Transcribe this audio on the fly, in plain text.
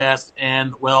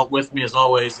And, well, with me as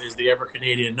always is the ever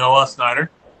Canadian Noah Snyder,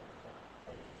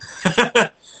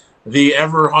 the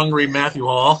ever hungry Matthew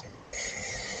Hall,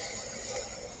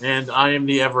 and I am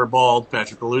the ever bald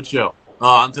Patrick Coluccio.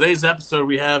 On today's episode,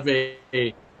 we have a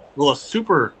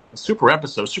super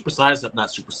episode, supersized, not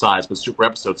supersized, but super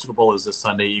episode. Super Bowl is this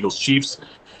Sunday, Eagles Chiefs.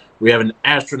 We have an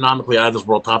astronomically out of this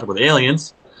world topic with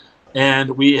aliens,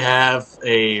 and we have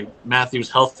a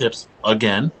Matthew's health tips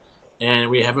again. And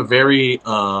we have a very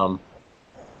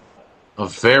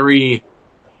cartoony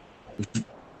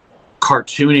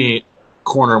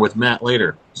corner with Matt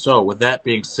later. So, with that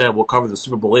being said, we'll cover the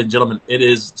Super Bowl. Ladies and gentlemen, it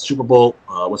is Super Bowl,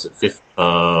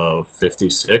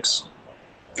 56?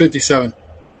 57.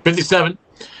 57.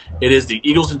 It is the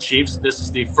Eagles and Chiefs. This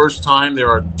is the first time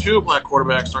there are two black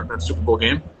quarterbacks starting that Super Bowl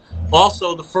game.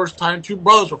 Also, the first time two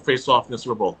brothers will face off in the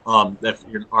Super Bowl. If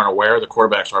you aren't aware, the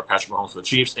quarterbacks are Patrick Mahomes for the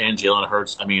Chiefs and Jalen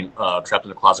Hurts. Trapped in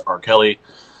the closet, R. Kelly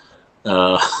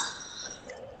for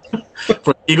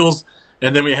the Eagles.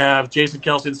 And then we have Jason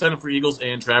Kelce, the center for Eagles,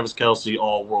 and Travis Kelce,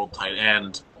 all-world tight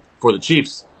end for the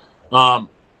Chiefs.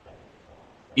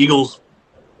 Eagles,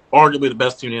 arguably the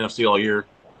best team in the NFC all year.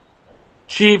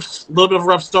 Chiefs, a little bit of a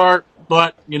rough start,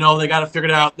 but, they got to figure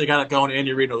it out. They got it going.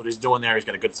 Andy Reid knows what he's doing there. He's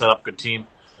got a good setup, good team.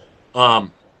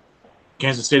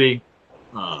 Kansas City,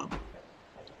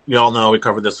 you all know we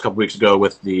covered this a couple weeks ago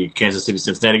with the Kansas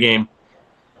City-Cincinnati game.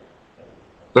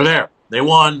 They're there. They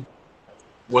won.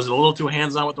 Was it a little too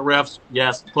hands-on with the refs?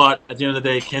 Yes, but at the end of the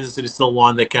day, Kansas City still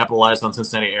won. They capitalized on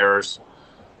Cincinnati errors.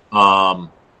 So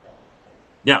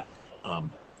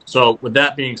with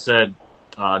that being said,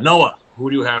 Noah, who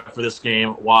do you have for this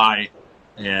game? Why?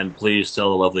 And please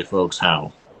tell the lovely folks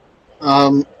how.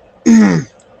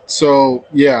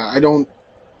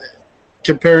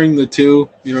 Comparing the two,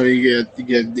 you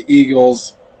get the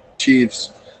Eagles,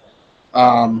 Chiefs.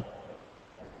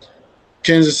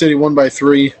 Kansas City won by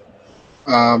 3.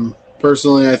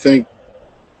 Personally, I think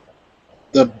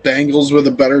the Bengals were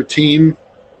the better team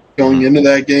going into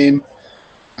that game.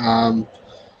 And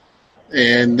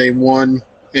they won.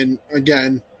 And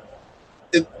again,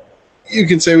 you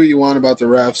can say what you want about the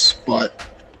refs, but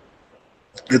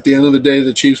at the end of the day,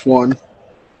 the Chiefs won.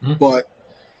 Mm-hmm. But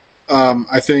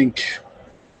I think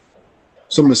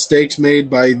some mistakes made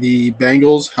by the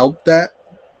Bengals helped that.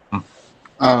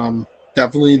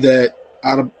 Definitely that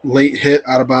late hit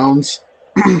out of bounds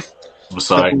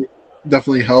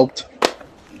definitely helped.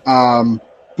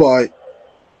 But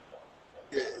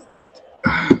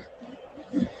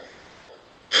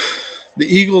the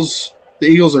Eagles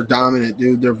are dominant,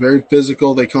 dude. They're very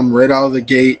physical. They come right out of the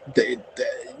gate.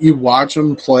 You watch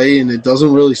them play, and it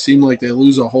doesn't really seem like they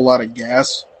lose a whole lot of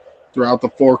gas throughout the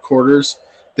 4 quarters.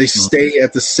 They stay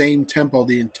at the same tempo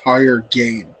the entire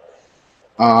game.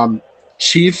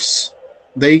 Chiefs,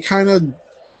 they kind of,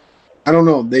 I don't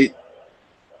know, they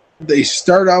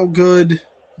start out good,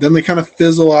 then they kind of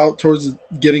fizzle out towards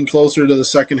getting closer to the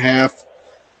second half,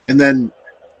 and then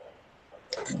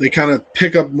they kind of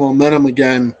pick up momentum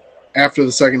again after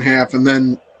the second half, and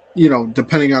then,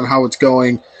 depending on how it's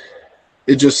going,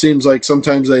 it just seems like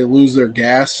sometimes they lose their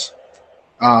gas.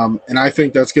 And I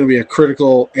think that's going to be a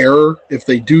critical error if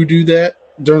they do that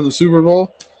during the Super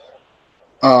Bowl.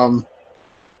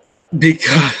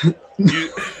 Because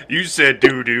you said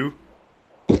doo-doo.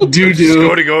 Doo-doo. Just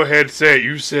going to go ahead and say it.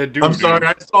 You said doo-doo. I'm sorry.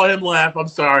 I saw him laugh. I'm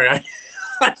sorry. I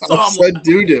said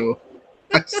doo-doo.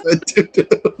 I said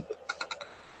doo-doo.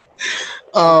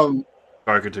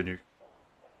 Sorry, continue.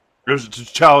 It was a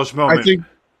childish moment.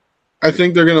 I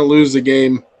think they're going to lose the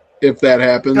game if that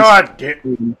happens. God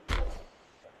damn.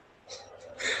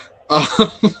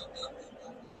 I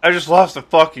just lost the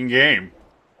fucking game.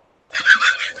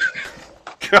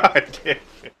 God damn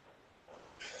it.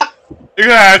 You're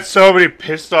gonna have so many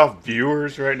pissed off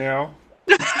viewers right now.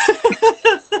 They're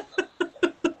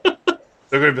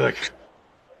gonna be like,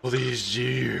 all these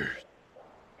years.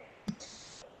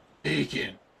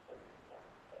 Bacon.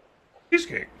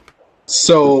 Cheesecake.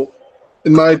 So,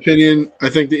 in my opinion, I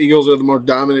think the Eagles are the more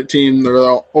dominant team. They're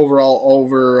the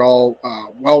overall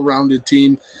well-rounded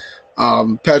team.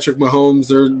 Patrick Mahomes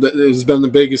has been the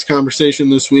biggest conversation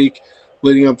this week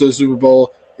leading up to the Super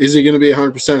Bowl. Is he going to be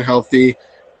 100% healthy?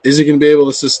 Is he going to be able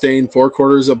to sustain 4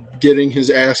 quarters of getting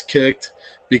his ass kicked?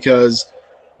 Because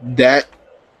that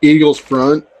Eagles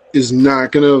front is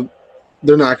not going to –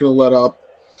 they're not going to let up.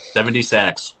 70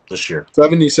 sacks this year.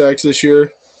 70 sacks this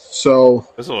year. So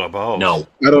that's a lot of balls. No.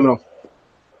 I don't know.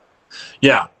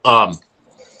 Yeah.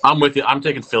 I'm with you. I'm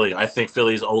taking Philly. I think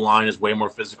Philly's O-line is way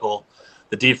more physical.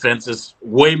 The defense is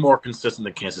way more consistent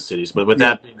than Kansas City's. But with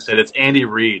that being said, it's Andy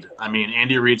Reid. I mean,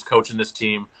 Andy Reid's coaching this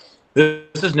team.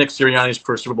 This is Nick Sirianni's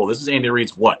first Super Bowl. This is Andy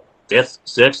Reid's what, 5th,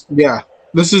 6th? Yeah,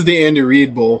 this is the Andy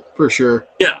Reid Bowl for sure.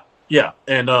 Yeah,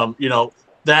 and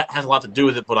that has a lot to do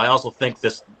with it. But I also think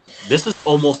this is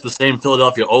almost the same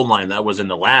Philadelphia O line that was in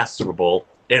the last Super Bowl,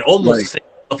 and almost the same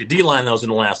Philadelphia D line that was in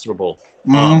the last Super Bowl.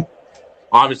 Mm-hmm.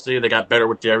 Obviously, they got better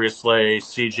with Darius Slay,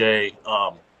 CJ.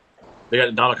 They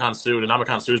got Ndamukong Suh, and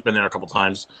Ndamukong Suh's been there a couple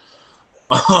times.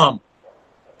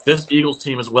 This Eagles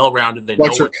team is well rounded.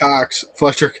 Fletcher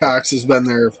Cox has been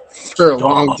there for a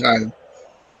long time.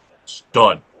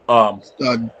 Stud.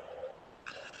 Stud.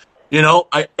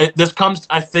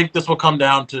 I think this will come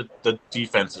down to the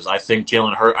defenses. I think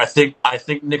Jalen Hurts. I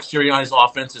think Nick Sirianni's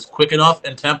offense is quick enough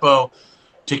and tempo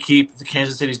to keep the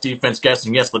Kansas City's defense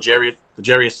guessing. Yes,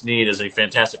 L'Jarius Sneed is a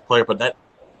fantastic player, but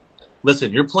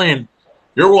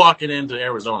you're walking into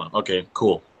Arizona. Okay,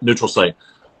 cool. Neutral site.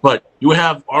 But you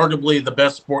have arguably the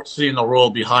best sports city in the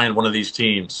world behind one of these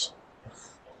teams.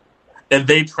 And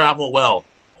they travel well.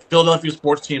 Philadelphia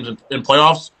sports teams in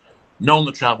playoffs known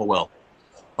to travel well.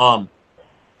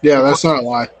 Yeah, that's not a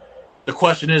lie. The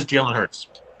question is Jalen Hurts.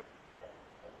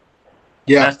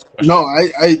 Yeah. No,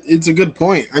 it's a good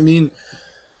point. I mean,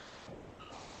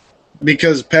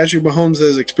 because Patrick Mahomes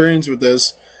has experience with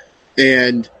this,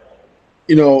 and,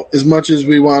 as much as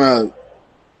we want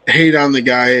to hate on the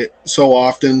guy so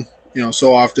often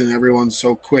everyone's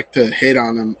so quick to hate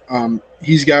on him.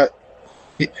 He's got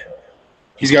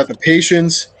the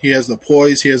patience, he has the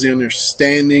poise, he has the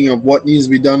understanding of what needs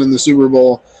to be done in the Super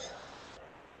Bowl.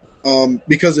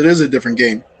 Because it is a different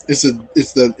game. It's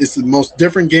the most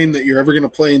different game that you're ever going to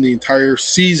play in the entire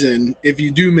season if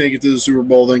you do make it to the Super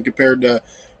Bowl than compared to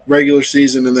regular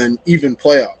season and then even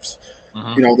playoffs.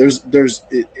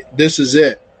 This is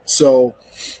it. So,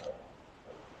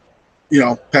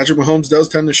 Patrick Mahomes does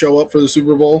tend to show up for the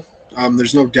Super Bowl.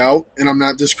 There's no doubt, and I'm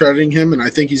not discrediting him, and I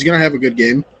think he's going to have a good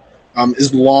game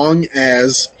as long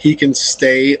as he can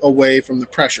stay away from the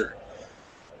pressure.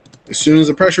 As soon as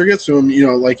the pressure gets to him,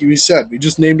 like you said, we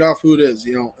just named off who it is,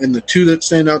 and the two that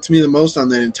stand out to me the most on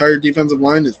the entire defensive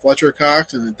line is Fletcher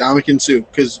Cox and Ndamukong Suh,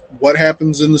 because what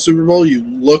happens in the Super Bowl, you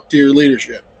look to your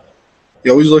leadership.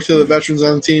 You always look to the veterans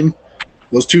on the team.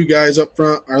 Those two guys up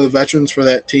front are the veterans for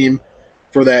that team,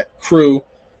 for that crew.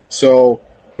 So,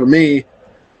 for me,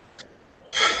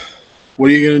 what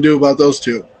are you going to do about those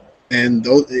two? And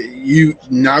you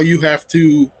have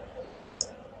to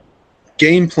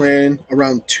game plan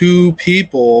around two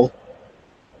people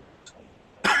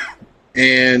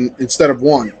and instead of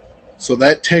one. So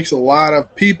that takes a lot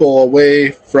of people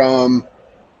away from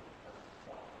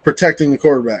protecting the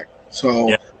quarterback. So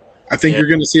yeah. I think you're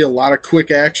going to see a lot of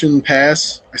quick action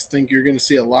pass. I think you're going to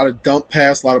see a lot of dump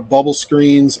pass, a lot of bubble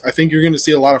screens. I think you're going to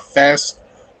see a lot of fast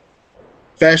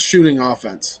shooting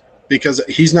offense because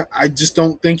I just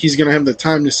don't think he's going to have the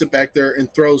time to sit back there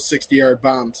and throw 60-yard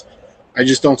bombs. I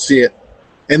just don't see it.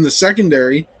 And the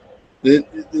secondary, the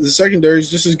secondary is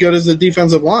just as good as the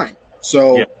defensive line.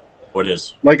 So, yeah, it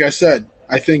is. Like I said,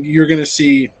 I think you're going to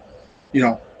see,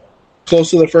 close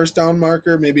to the first down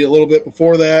marker, maybe a little bit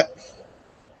before that,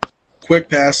 quick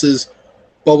passes,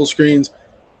 bubble screens,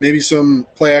 maybe some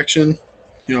play action,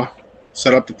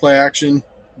 set up the play action,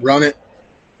 run it.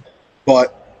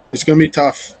 But it's going to be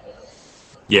tough.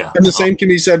 Yeah. And the same can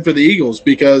be said for the Eagles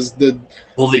because the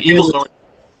Eagles are.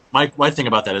 My thing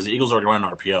about that is the Eagles already run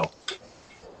an RPO.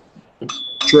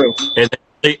 True.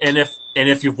 And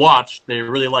if you've watched, they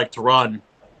really like to run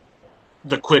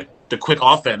the quick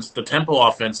offense, the tempo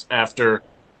offense after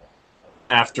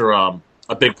a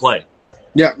big play.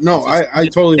 Yeah, no, I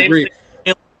totally agree.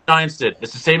 Giants did.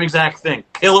 It's the same exact thing.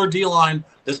 Killer D line.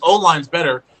 This O line's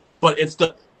better, but it's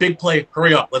the big play.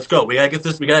 Hurry up, let's go. We gotta get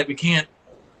this. We can't.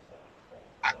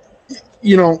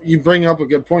 You bring up a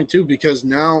good point too because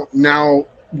now.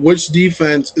 Which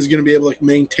defense is going to be able to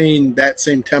maintain that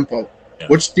same tempo? Yeah.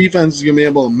 Which defense is going to be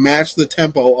able to match the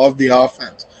tempo of the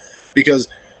offense? Because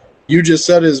you just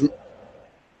said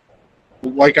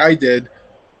like I did,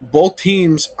 both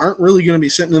teams aren't really going to be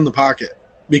sitting in the pocket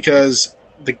because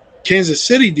the Kansas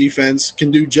City defense can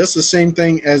do just the same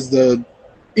thing as the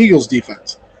Eagles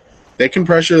defense. They can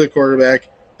pressure the quarterback.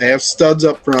 They have studs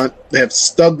up front. They have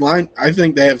I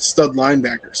think they have stud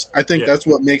linebackers. I think that's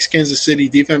what makes Kansas City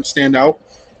defense stand out.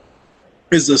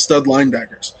 Is the stud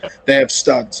linebackers. They have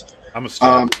studs. I'm a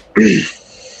stud.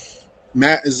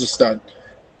 Matt is a stud.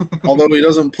 Although he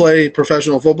doesn't play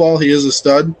professional football, he is a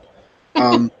stud.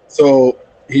 So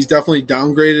he's definitely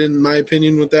downgraded in my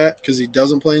opinion with that because he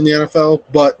doesn't play in the NFL,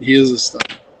 but he is a stud.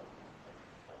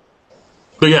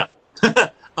 But yeah.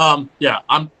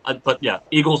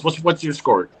 Eagles, what's your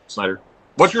score, Snyder?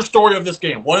 What's your story of this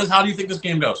game? How do you think this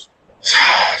game goes?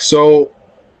 So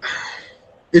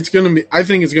it's going to be. I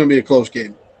think it's going to be a close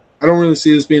game. I don't really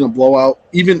see this being a blowout.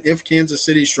 Even if Kansas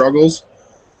City struggles,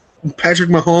 Patrick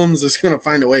Mahomes is going to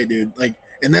find a way, dude. Like,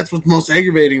 and that's what's most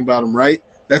aggravating about him, right?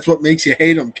 That's what makes you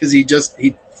hate him, because he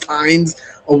finds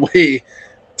a way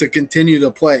to continue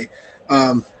to play.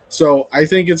 So I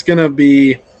think it's going to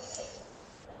be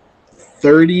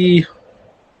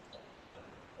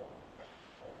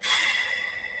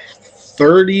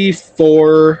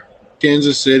 34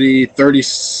 Kansas City,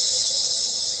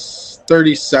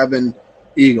 37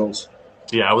 Eagles.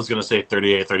 Yeah, I was going to say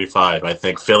 38-35. I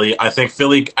think Philly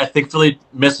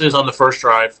misses on the first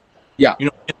drive. Yeah.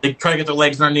 They try to get their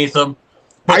legs underneath them.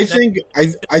 I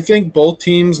think both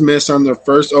teams miss on their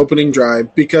first opening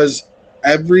drive, because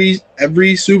every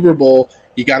Super Bowl,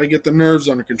 you got to get the nerves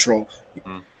under control.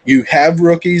 Mm-hmm. You have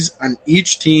rookies on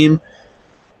each team.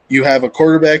 You have a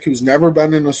quarterback who's never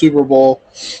been in a Super Bowl.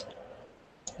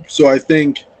 So I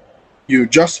think you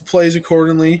adjust the plays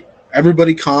accordingly.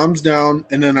 Everybody calms down,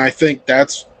 and then I think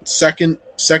that's second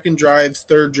drives,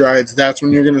 third drives, that's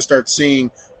when you're going to start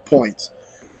seeing points.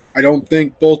 I don't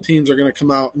think both teams are going to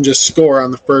come out and just score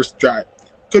on the first drive.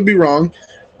 Could be wrong,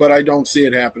 but I don't see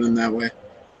it happening that way.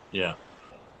 Yeah,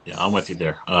 I'm with you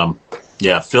there.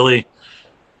 Philly.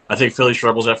 I think Philly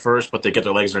struggles at first, but they get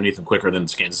their legs underneath them quicker than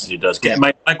Kansas City does. Yeah.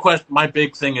 My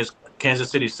big thing is Kansas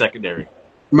City's secondary.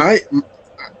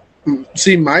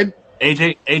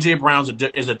 AJ Brown's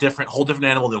is a whole different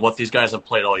animal than what these guys have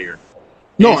played all year.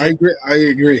 No, I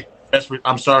agree.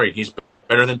 I'm sorry, he's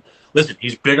better than. Listen,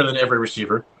 he's bigger than every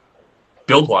receiver,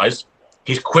 build wise.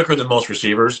 He's quicker than most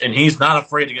receivers, and he's not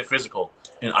afraid to get physical.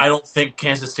 And I don't think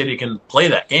Kansas City can play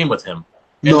that game with him.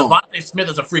 And Devontae Smith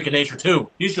is a freak of nature too.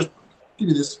 He's just give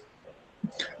me this.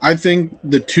 I think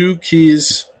the two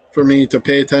keys for me to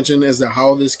pay attention as to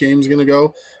how this game's going to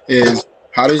go is,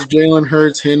 how does Jalen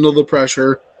Hurts handle the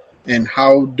pressure, and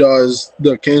how does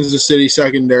the Kansas City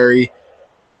secondary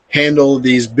handle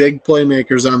these big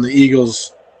playmakers on the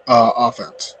Eagles'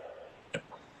 offense.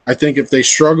 I think if they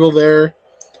struggle there,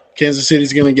 Kansas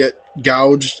City's going to get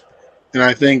gouged, and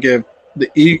I think if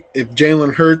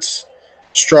Jalen Hurts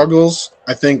struggles,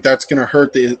 I think that's going to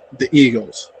hurt the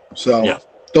Eagles. So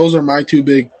those are my two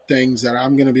big things that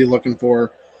I'm going to be looking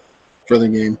for the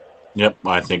game. Yep,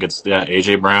 I think it's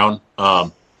A.J. Brown.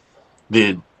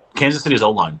 The Kansas City's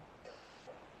O-line.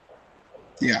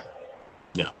 Yeah.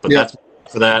 Yeah, but that's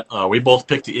for that. We both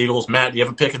picked the Eagles. Matt, do you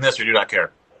have a pick in this, or do you not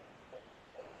care?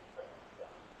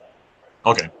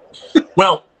 Okay.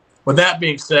 Well, with that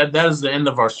being said, that is the end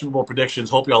of our Super Bowl predictions.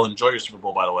 Hope you all enjoy your Super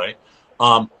Bowl, by the way.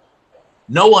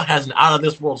 Noah has an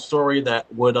out-of-this-world story that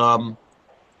would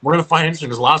we're going to find interesting.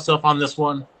 There's a lot of stuff on this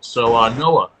one. So,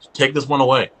 Noah, take this one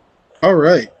away. All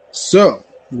right. So,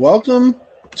 welcome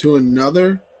to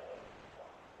another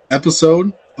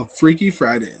episode of Freaky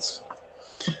Fridays.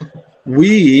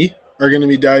 We are going to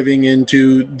be diving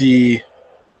into the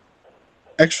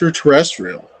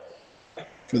extraterrestrial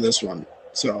for this one.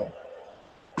 So,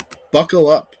 buckle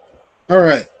up. All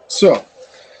right. So,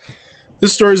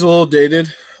 this story's a little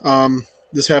dated.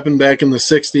 This happened back in the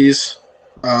 60s.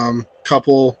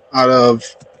 Couple out of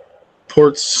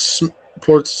Portsmouth,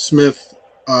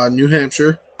 New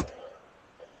Hampshire.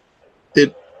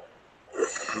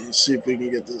 Let's see if we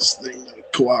can get this thing to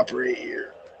cooperate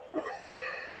here.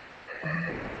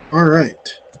 All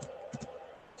right.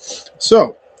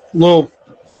 So, little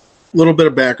bit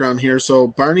of background here. So,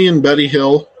 Barney and Betty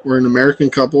Hill were an American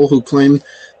couple who claimed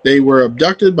they were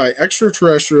abducted by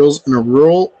extraterrestrials in a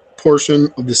rural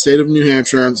portion of the state of New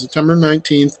Hampshire on September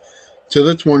 19th to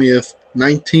the 20th,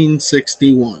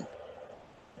 1961.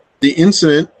 The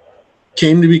incident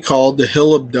came to be called the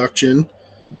Hill abduction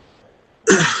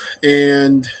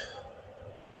and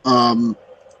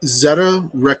Zeta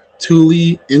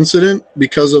Rectuli incident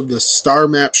because of the star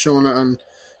map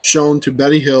shown to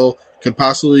Betty Hill could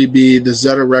possibly be the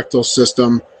Zeta Rectal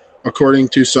system, according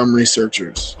to some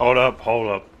researchers. Hold up.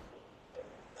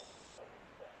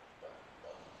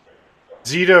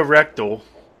 Zeta Rectal.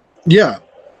 Yeah.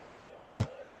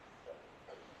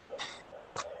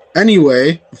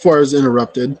 Anyway, before I was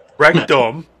interrupted.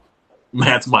 Rectum.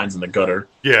 Matt's mind's in the gutter.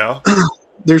 Yeah.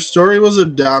 Their story was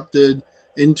adopted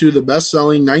into the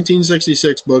best-selling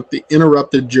 1966 book, The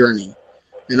Interrupted Journey,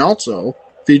 and also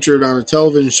featured on a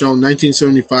television show in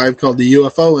 1975 called The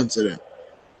UFO Incident.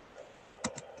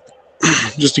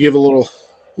 Just to give a little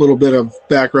bit of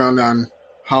background on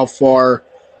how far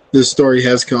this story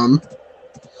has come.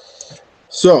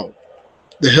 So,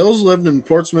 the Hills lived in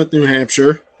Portsmouth, New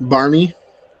Hampshire. Barney,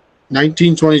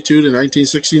 1922 to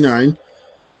 1969,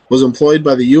 was employed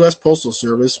by the U.S. Postal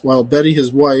Service, while Betty,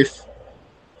 his wife,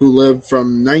 who lived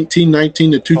from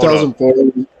 1919 to 2004.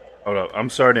 Hold up. I'm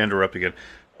sorry to interrupt again.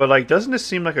 But, like, doesn't it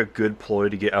seem like a good ploy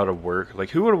to get out of work? Like,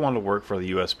 who would want to work for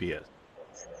the USPS?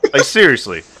 Like,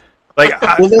 seriously. Like,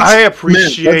 I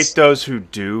appreciate those who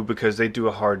do because they do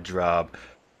a hard job.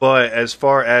 But as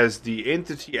far as the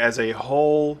entity as a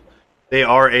whole, they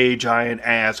are a giant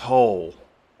asshole.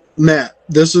 Matt,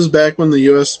 this is back when the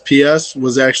USPS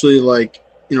was actually like,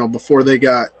 before they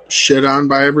got shit on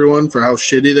by everyone for how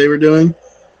shitty they were doing.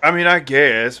 I mean, I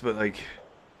guess, but like,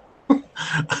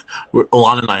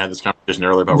 Alana and I had this conversation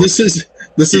earlier about this is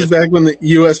back when the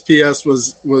USPS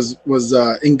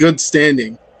was in good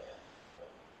standing.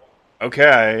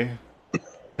 Okay.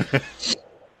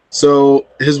 So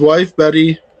his wife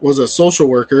Betty was a social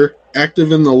worker,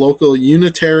 active in the local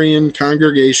Unitarian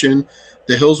congregation.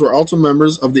 The Hills were also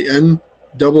members of the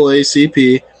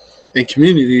NAACP and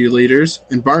community leaders,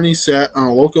 and Barney sat on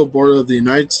a local board of the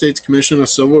United States Commission of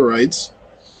Civil Rights.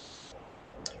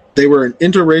 They were an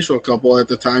interracial couple at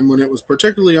the time when it was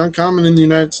particularly uncommon in the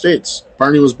United States.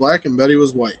 Barney was black and Betty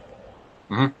was white.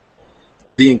 Mm-hmm.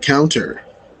 The encounter.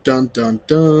 Dun, dun,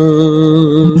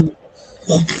 dun.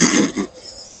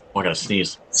 I gotta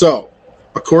sneeze. So,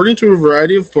 according to a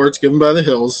variety of reports given by the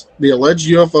Hills, the alleged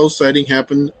UFO sighting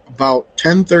happened about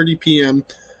 10:30 p.m.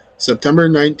 September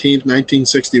 19,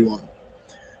 1961.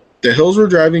 The Hills were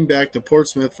driving back to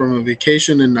Portsmouth from a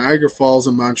vacation in Niagara Falls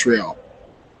and Montreal,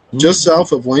 just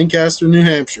south of Lancaster, New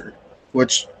Hampshire,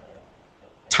 which,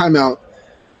 timeout,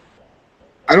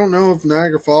 I don't know if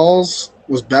Niagara Falls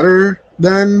was better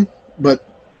then, but,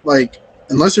 like,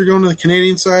 unless you're going to the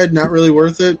Canadian side, not really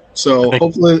worth it. So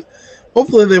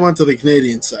hopefully they went to the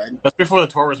Canadian side. That's before the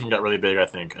tourism got really big, I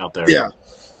think, out there. Yeah.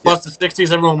 Plus, the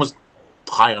 60s, everyone was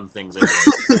high on things.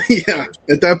 Anyway. Yeah,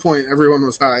 at that point, everyone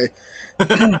was high.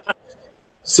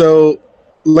 So,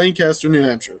 Lancaster, New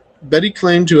Hampshire. Betty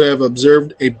claimed to have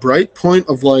observed a bright point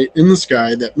of light in the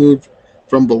sky that moved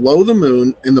from below the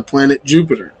moon and the planet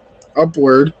Jupiter,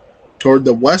 upward toward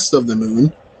the west of the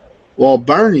moon, while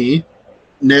Barney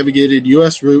navigated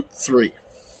U.S. Route 3.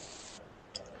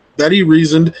 Betty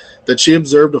reasoned that she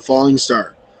observed a falling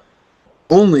star.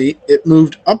 Only it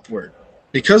moved upward.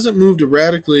 Because it moved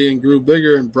erratically and grew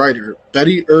bigger and brighter,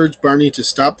 Betty urged Barney to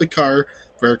stop the car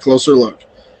for a closer look,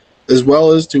 as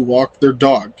well as to walk their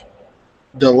dog,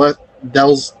 Delcy.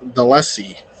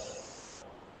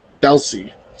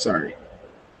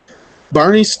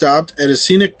 Barney stopped at a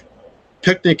scenic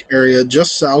picnic area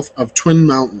just south of Twin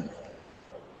Mountain.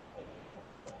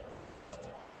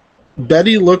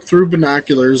 Betty looked through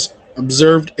binoculars,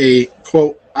 observed a,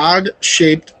 quote,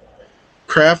 odd-shaped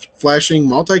craft flashing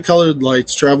multicolored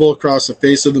lights travel across the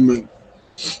face of the moon.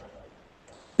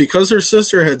 Because her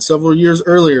sister had several years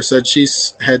earlier said she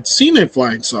had seen a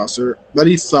flying saucer,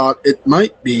 Betty thought it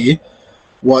might be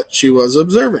what she was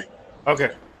observing.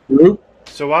 Okay. Roop?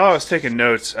 So while I was taking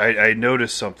notes, I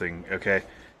noticed something, okay?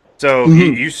 So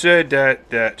you said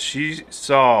that she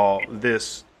saw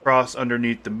this cross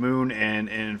underneath the moon and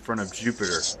in front of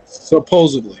Jupiter.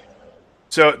 Supposedly.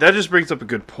 So that just brings up a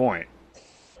good point.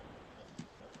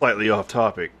 Slightly off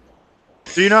topic.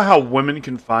 Do you know how women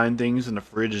can find things in the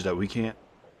fridge that we can't?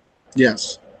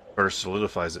 Yes. Or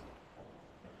solidifies it.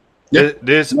 Yep.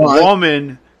 This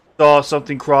woman saw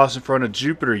something cross in front of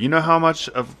Jupiter. You know how much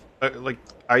of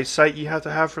eyesight you have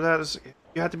to have for that?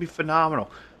 You have to be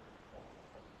phenomenal.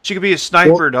 She could be a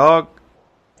sniper, dog.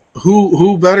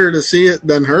 Who better to see it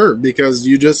than her? Because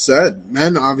you just said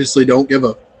men obviously don't give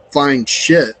a flying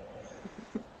shit.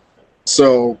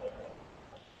 So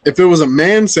if it was a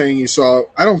man saying he saw it,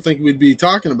 I don't think we'd be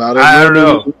talking about it. I don't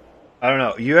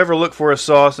know. You ever look for a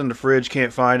sauce in the fridge,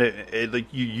 can't find it? Like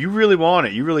you really want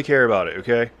it. You really care about it,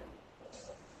 okay?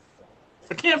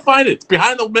 I can't find it. It's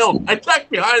behind the milk. I checked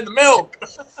behind the milk.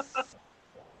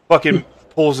 Fucking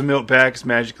pulls the milk back. It's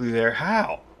magically there.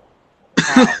 How?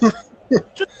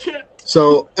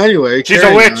 So, anyway. She's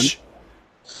a witch.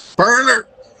 Burn her.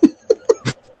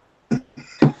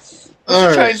 All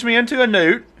right. Changed me into a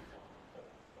newt.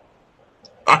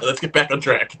 All right, let's get back on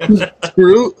track.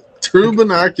 Through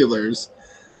binoculars,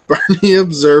 Barney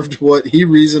observed what he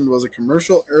reasoned was a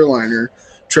commercial airliner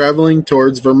traveling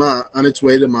towards Vermont on its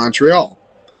way to Montreal.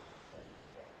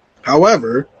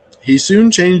 However, he soon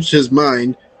changed his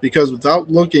mind because without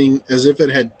looking as if it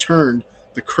had turned,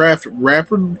 the craft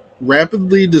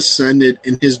rapidly descended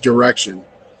in his direction.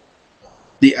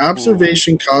 The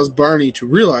observation caused Barney to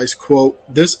realize, quote,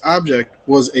 this object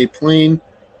was a plane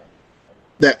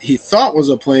that he thought was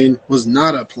a plane was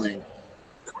not a plane.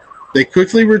 They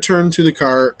quickly returned to the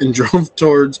car and drove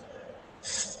towards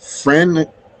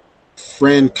Francona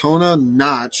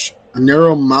Notch, a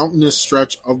narrow mountainous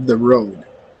stretch of the road.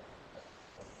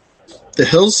 The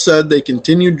Hills said they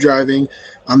continued driving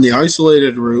on the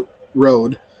isolated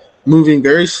road, moving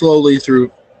very slowly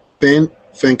through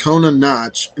Fancona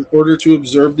Notch in order to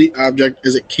observe the object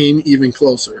as it came even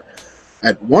closer.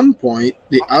 At one point,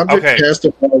 the object passed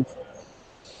above.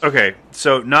 Okay,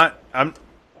 so not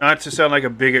to sound like a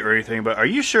bigot or anything, but are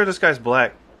you sure this guy's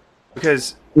black?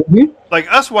 Because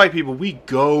like us white people, we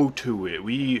go to it.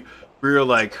 We're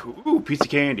like, ooh, piece of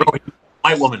candy.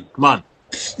 White woman, come on.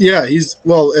 Yeah,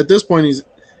 at this point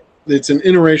it's an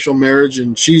interracial marriage,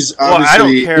 and she's obviously. Well, I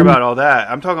don't care about all that.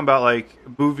 I'm talking about like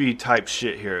movie type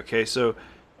shit here. Okay, so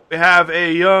we have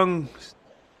a young,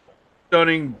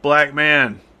 stunning black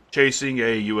man chasing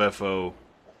a UFO.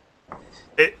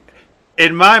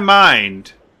 In my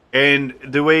mind, and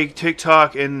the way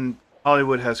TikTok and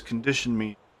Hollywood has conditioned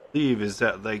me to believe, is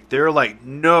that like they're like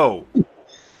no,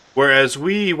 whereas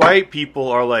we white people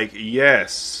are like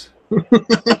yes. You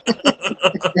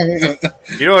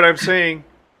know what I'm saying?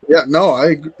 Yeah, no,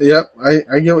 I get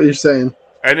what you're saying.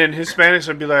 And then Hispanics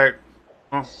would be like,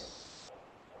 oh.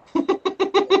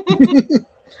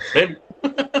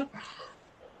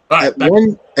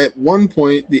 At one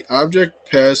point, the object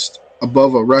passed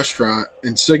above a restaurant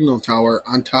and signal tower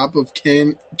on top of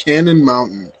Cannon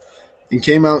Mountain and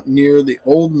came out near the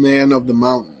Old Man of the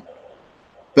Mountain.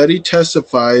 Betty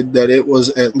testified that it was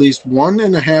at least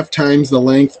 1.5 times the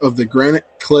length of the granite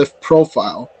cliff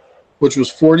profile, which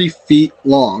was 40 feet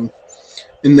long,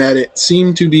 and that it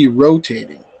seemed to be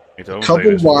rotating. The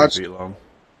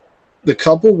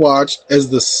couple watched as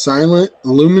the silent,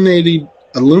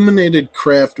 illuminated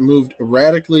craft moved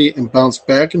erratically and bounced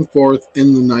back and forth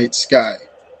in the night sky.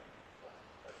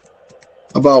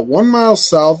 About 1 mile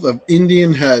south of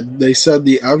Indian Head, they said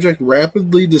the object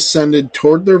rapidly descended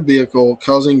toward their vehicle,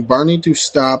 causing Barney to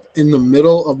stop in the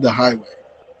middle of the highway.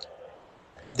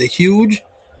 The huge,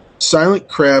 silent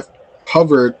craft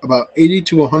hovered about 80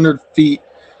 to 100 feet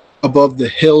above the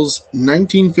Hills'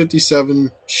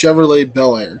 1957 Chevrolet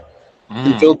Bel Air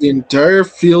and filled the entire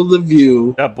field of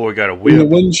view. That boy got a whip.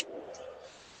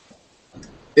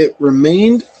 It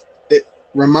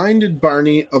reminded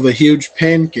Barney of a huge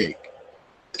pancake.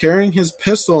 Carrying his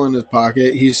pistol in his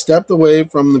pocket, he stepped away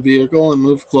from the vehicle and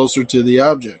moved closer to the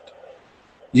object.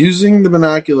 Using the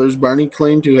binoculars, Barney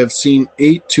claimed to have seen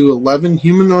 8 to 11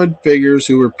 humanoid figures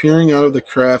who were peering out of the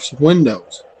craft's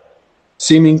windows,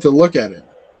 seeming to look at him.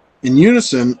 In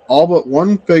unison, all but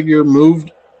one figure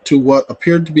moved to what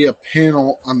appeared to be a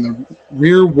panel on the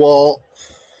rear wall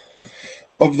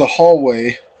of the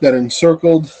hallway that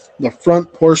encircled the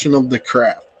front portion of the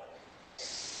craft.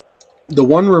 The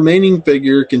one remaining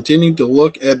figure continued to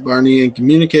look at Barney and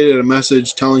communicated a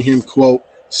message telling him, quote,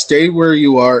 "Stay where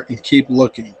you are and keep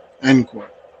looking," end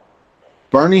quote.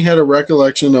 Barney had a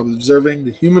recollection of observing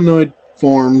the humanoid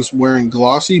forms wearing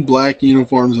glossy black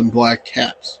uniforms and black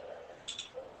caps.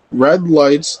 Red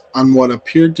lights on what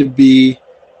appeared to be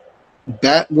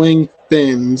bat-wing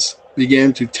fins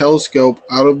began to telescope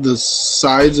out of the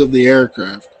sides of the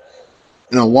aircraft,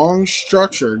 and a long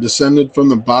structure descended from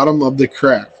the bottom of the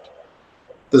craft.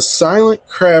 The silent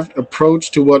craft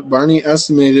approached to what Barney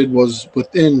estimated was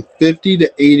within 50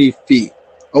 to 80 feet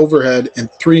overhead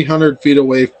and 300 feet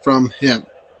away from him.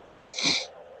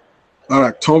 On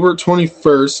October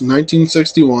 21st,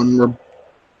 1961,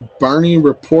 Barney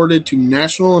reported to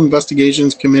National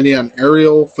Investigations Committee on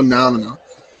Aerial Phenomena,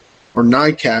 or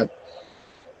NICAP,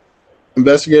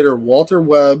 investigator Walter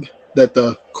Webb, that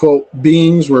the, quote,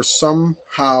 beings were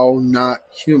somehow not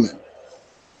human.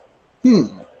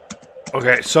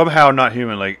 Okay, somehow not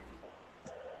human, like...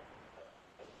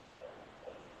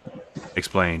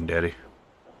 Explain, Daddy.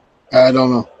 I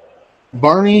don't know.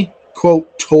 Barney,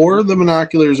 quote, tore the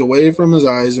binoculars away from his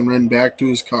eyes and ran back to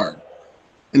his car.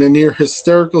 In a near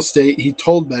hysterical state, he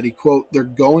told Betty, quote, "They're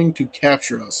going to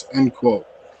capture us," end quote.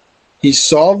 He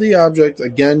saw the object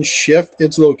again shift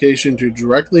its location to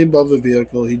directly above the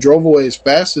vehicle. He drove away as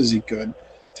fast as he could,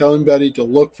 telling Betty to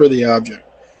look for the object.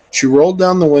 She rolled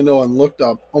down the window and looked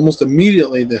up. Almost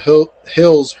immediately, the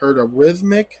Hills heard a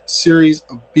rhythmic series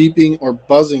of beeping or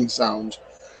buzzing sounds,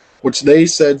 which they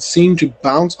said seemed to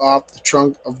bounce off the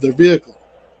trunk of their vehicle.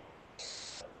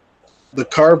 The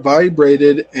car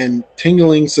vibrated and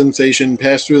tingling sensation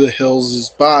passed through the Hills'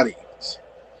 bodies.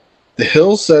 The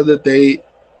Hills said that they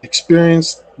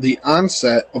experienced the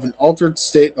onset of an altered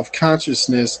state of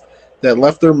consciousness that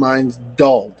left their minds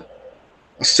dulled.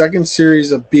 A second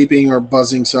series of beeping or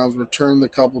buzzing sounds returned the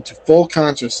couple to full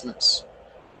consciousness.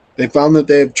 They found that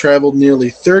they had traveled nearly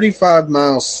 35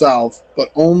 miles south, but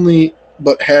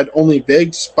had only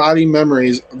vague, spotty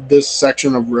memories of this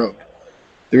section of road.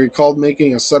 They recalled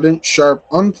making a sudden, sharp,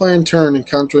 unplanned turn,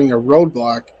 encountering a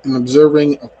roadblock, and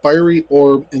observing a fiery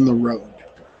orb in the road.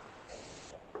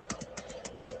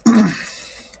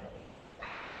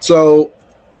 So,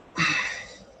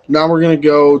 now we're going to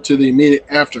go to the immediate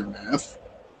aftermath.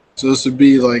 So this would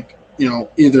be like,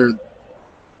 either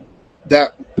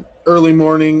that early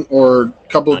morning or a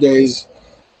couple of days.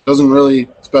 Doesn't really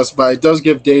specify. It does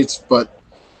give dates, but...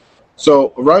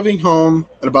 So, arriving home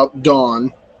at about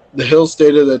dawn, the Hills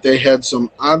stated that they had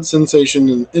some odd sensation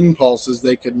and impulses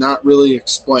they could not really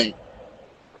explain.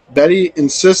 Betty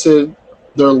insisted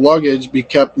their luggage be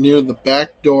kept near the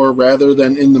back door rather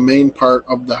than in the main part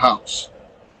of the house.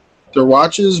 Their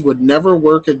watches would never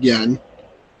work again.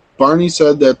 Barney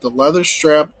said that the leather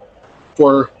strap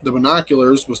for the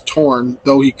binoculars was torn,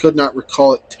 though he could not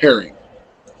recall it tearing.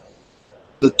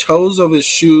 The toes of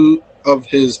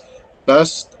his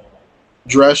best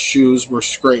dress shoes were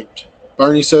scraped.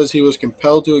 Barney says he was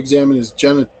compelled to examine his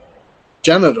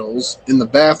genitals in the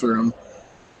bathroom,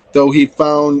 though he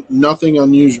found nothing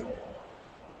unusual.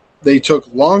 They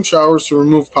took long showers to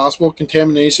remove possible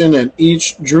contamination and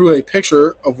each drew a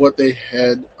picture of what they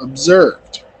had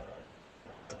observed.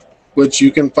 Which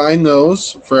you can find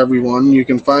those, for everyone, you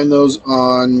can find those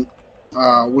on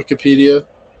Wikipedia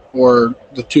or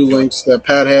the two links that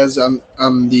Pat has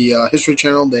on the History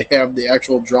Channel. They have the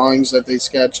actual drawings that they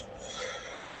sketched.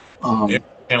 The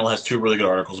channel has two really good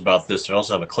articles about this. They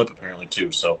also have a clip apparently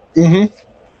too. So. Mm-hmm.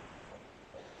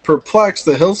 Perplexed,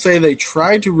 the Hills say they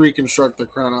tried to reconstruct the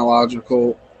chronology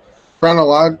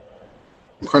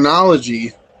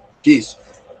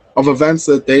of events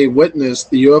that they witnessed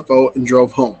the UFO and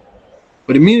drove home.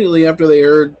 But immediately after they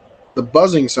heard the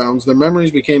buzzing sounds, their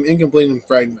memories became incomplete and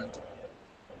fragmented.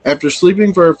 After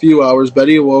sleeping for a few hours,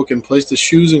 Betty awoke and placed the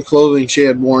shoes and clothing she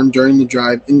had worn during the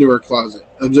drive into her closet,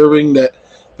 observing that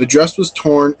the dress was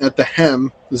torn at the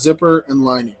hem, zipper, and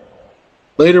lining.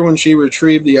 Later, when she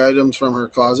retrieved the items from her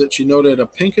closet, she noted a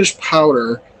pinkish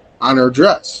powder on her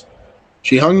dress.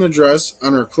 She hung the dress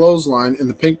on her clothesline, and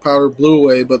the pink powder blew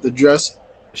away, but the dress...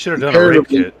 Should have done a rape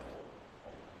kit.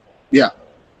 Yeah.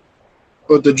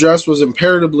 But the dress was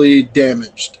imperatively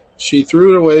damaged. She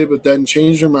threw it away, but then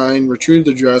changed her mind, retrieved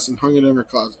the dress, and hung it in her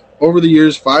closet. Over the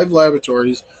years, 5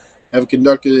 laboratories have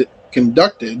conducted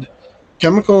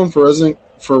chemical and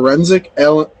forensic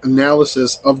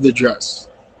analysis of the dress.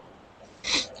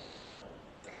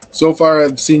 So far,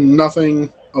 I've seen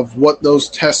nothing of what those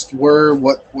tests were,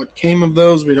 what came of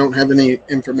those. We don't have any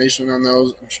information on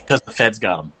those. Because the feds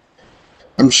got them.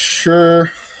 I'm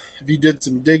sure if you did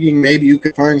some digging, maybe you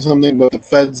could find something, but the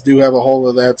feds do have a hold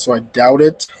of that, so I doubt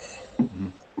it. Mm-hmm.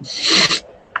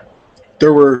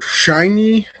 There were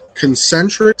shiny,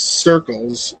 concentric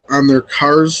circles on their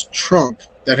car's trunk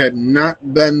that had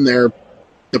not been there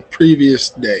the previous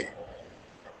day.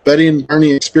 Betty and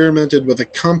Barney experimented with a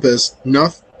compass,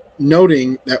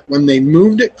 noting that when they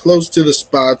moved it close to the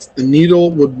spots, the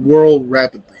needle would whirl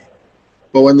rapidly.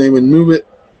 But when they would move it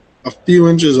a few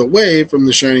inches away from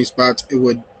the shiny spots, it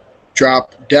would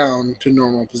drop down to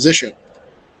normal position.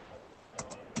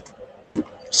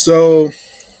 So,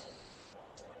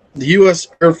 the U.S.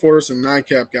 Air Force and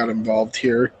NICAP got involved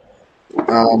here.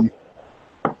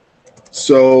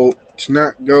 So, to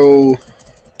not go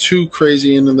too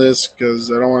crazy into this,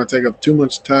 because I don't want to take up too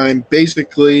much time,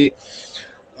 basically...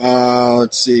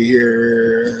 let's see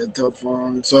here.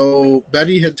 Telephone. So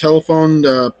Betty had telephoned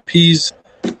Pease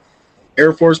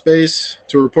Air Force Base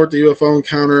to report the UFO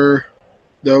encounter,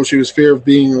 though she was feared of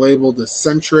being labeled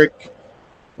eccentric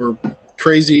or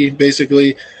crazy,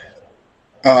 basically.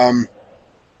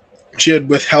 She had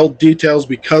withheld details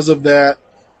because of that.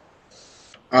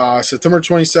 September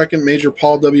 22nd, Major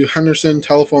Paul W. Henderson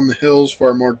telephoned the Hills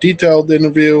for a more detailed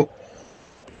interview.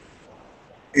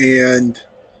 And...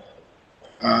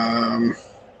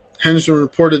 Henderson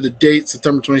reported the date,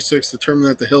 September 26th, determined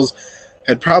that the Hills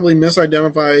had probably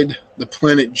misidentified the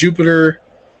planet Jupiter.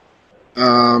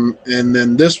 And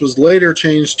then this was later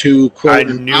changed to, quote,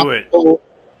 I knew it.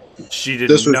 She did not.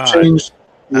 This was changed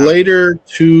later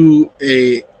to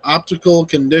a optical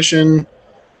condition,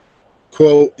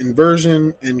 quote,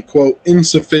 inversion, and, quote,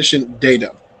 insufficient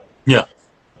data. Yeah.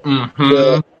 Mm-hmm.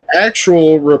 The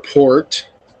actual report,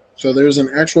 so there's an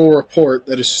actual report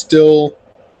that is still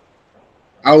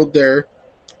out there.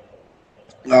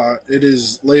 It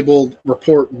is labeled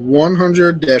Report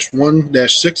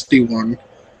 100-1-61,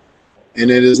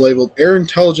 and it is labeled Air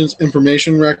Intelligence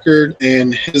Information Record,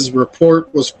 and his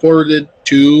report was forwarded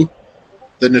to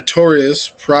the notorious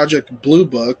Project Blue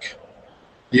Book,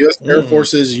 the U.S. Air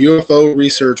Force's UFO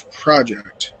research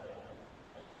project.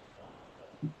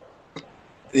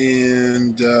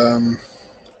 And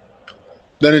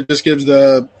Then it just gives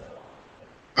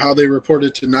how they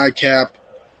reported to NICAP.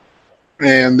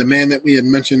 And the man that we had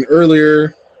mentioned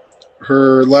earlier,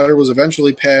 her letter was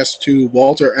eventually passed to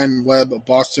Walter N. Webb, a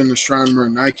Boston astronomer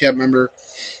and NICAP member.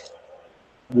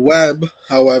 Webb,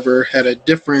 however, had a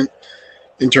different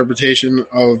interpretation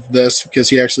of this because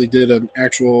he actually did an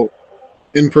actual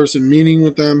in-person meeting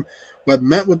with them. Webb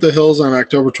met with the Hills on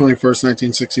October 21st,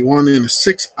 1961. In a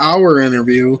 6-hour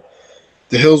interview,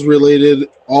 the Hills related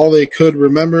all they could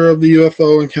remember of the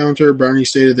UFO encounter. Barney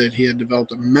stated that he had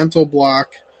developed a mental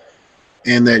block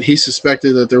and that he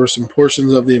suspected that there were some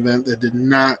portions of the event that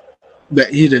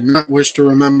he did not wish to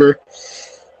remember.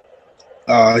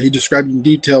 He described in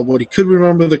detail what he could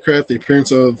remember of the craft, the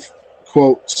appearance of,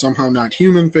 quote, somehow not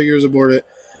human figures aboard it.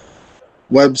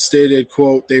 Webb stated,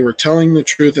 quote, they were telling the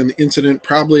truth and the incident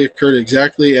probably occurred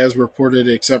exactly as reported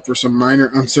except for some minor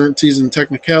uncertainties and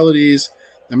technicalities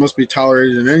that must be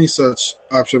tolerated in any such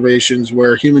observations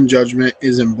where human judgment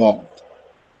is involved.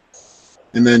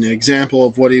 And then the example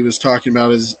of what he was talking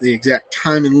about is the exact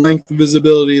time and length of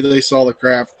visibility they saw the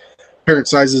craft, apparent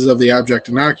sizes of the object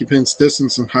and occupants,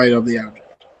 distance and height of the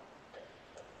object.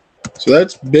 So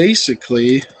that's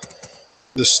basically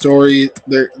the story.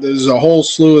 There's a whole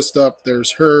slew of stuff.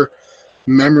 There's her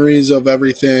memories of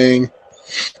everything.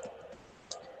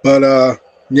 But,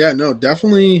 yeah, no,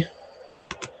 definitely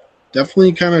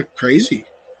kind of crazy.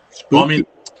 Spooky. Well, I mean,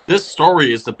 this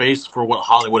story is the base for what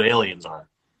Hollywood aliens are.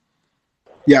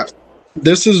 Yeah,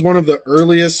 this is one of the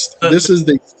earliest. This is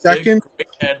the second big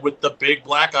head with the big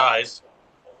black eyes.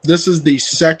 This is the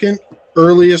second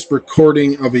earliest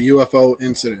recording of a UFO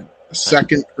incident. The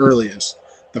second earliest.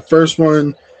 The first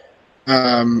one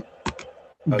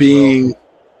being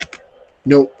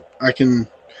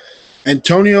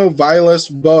Antonio Vilas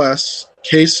Boas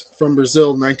case from Brazil,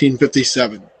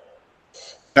 1957.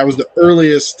 That was the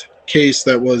earliest case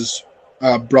that was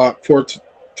brought forth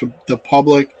to the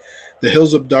public. The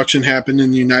Hills abduction happened in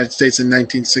the United States in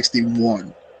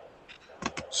 1961.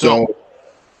 So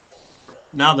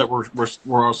now that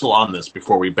we're also on this,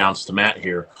 before we bounce to Matt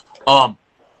here, have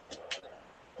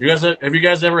you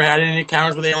guys ever had any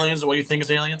encounters with aliens? Or what do you think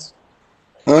is aliens?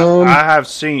 I have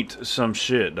seen some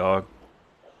shit, dog.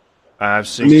 I have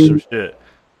seen some shit.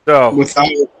 So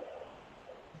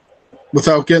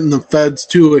without getting the feds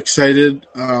too excited,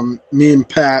 me and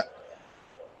Pat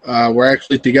were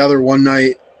actually together one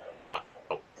night.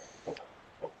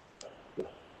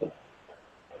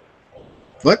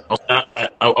 What? I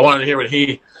wanted to hear what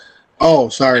he... Oh,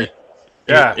 sorry.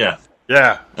 Yeah.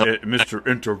 Mr.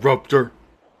 Interrupter.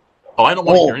 Oh, I don't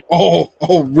want to hear it.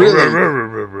 Oh, really?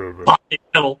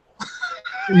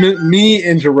 Me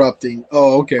interrupting.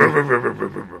 Oh, okay.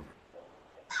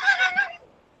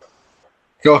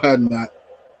 Go ahead, Matt.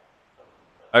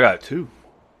 I got two.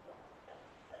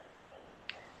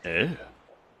 Yeah.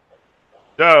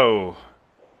 So,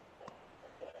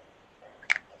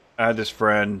 I had this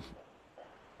friend,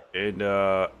 and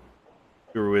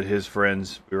we were with his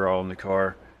friends. We were all in the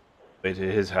car. Went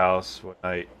to his house one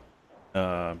night,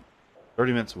 30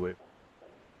 minutes away from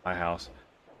my house.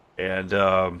 And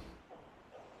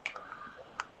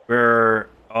we're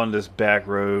on this back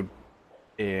road,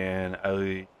 and I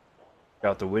look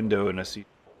out the window, and I see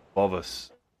above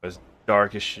us. It's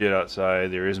dark as shit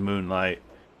outside. There is moonlight.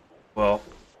 Well,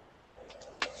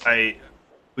 we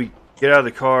get out of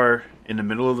the car in the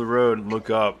middle of the road and look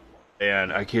up,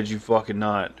 and I kid you fucking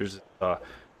not, there's a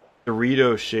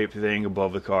Dorito-shaped thing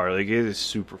above the car. Like, it is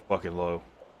super fucking low.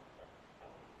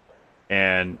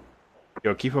 And,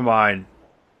 keep in mind,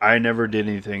 I never did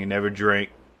anything, never drank,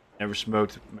 never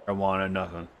smoked marijuana,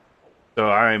 nothing. So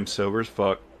I am sober as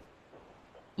fuck.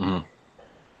 Mm-hmm.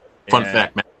 Fun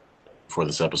fact, Matt, before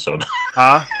this episode.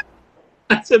 Huh?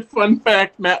 I said, fun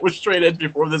fact, Matt was straight edge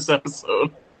before this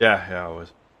episode. Yeah, I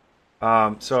was.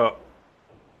 So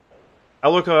I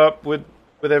look up with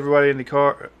everybody in the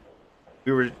car.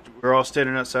 We were all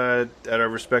standing outside at our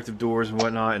respective doors and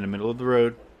whatnot in the middle of the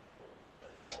road.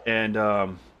 And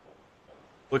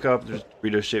look up, there's a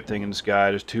Dorito-shaped thing in the sky.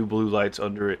 There's two blue lights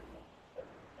under it.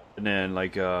 And then,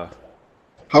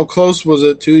 how close was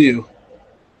it to you?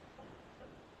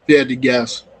 If you had to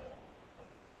guess.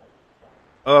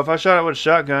 If I shot it with a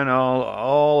shotgun,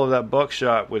 all of that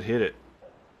buckshot would hit it.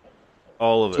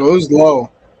 All of it. So it was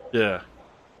low. Yeah.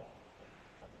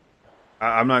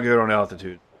 I'm not good on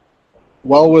altitude.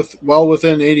 Well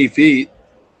within 80 feet.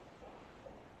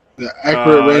 The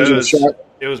accurate range of the shot.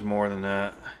 It was more than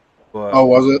that. But,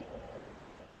 was it?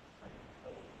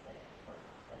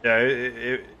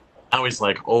 Yeah, I was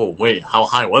like, oh, wait, how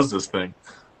high was this thing?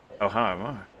 How high am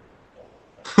I?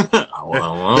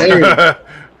 Well, There you go.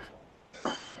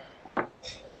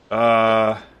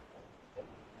 So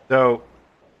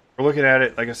we're looking at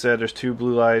it. Like I said, there's 2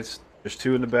 blue lights. There's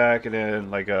 2 in the back, and then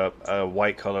like a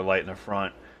white color light in the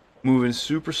front. Moving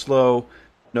super slow.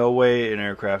 No way an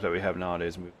aircraft that we have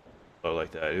nowadays moves slow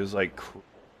like that. It was like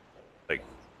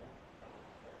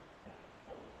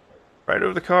right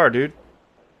over the car, dude.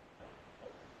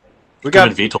 We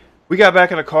got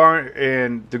back in the car,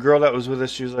 and the girl that was with us,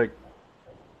 she was like,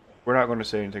 "We're not going to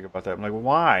say anything about that." I'm like,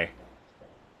 "Why?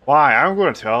 Why? I'm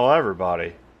going to tell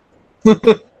everybody."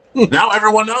 Now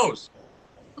everyone knows.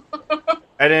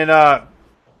 And then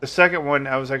the second one,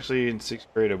 I was actually in 6th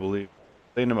grade, I believe,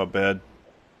 laying in my bed,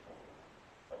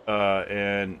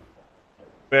 and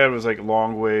bed was like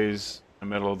long ways in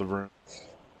the middle of the room.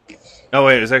 No,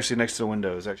 wait, it was actually next to the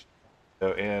window. It was actually,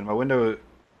 and my window,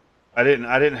 I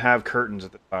didn't have curtains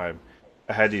at the time.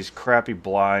 I had these crappy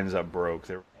blinds that broke.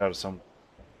 They were out of some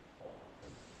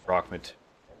rock material.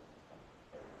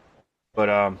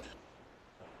 But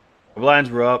the blinds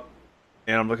were up,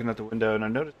 and I'm looking at the window, and I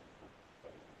noticed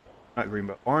not green,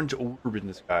 but orange orb in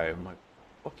the sky. I'm like,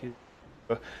 fuck it.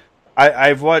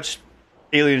 I've watched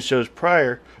alien shows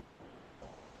prior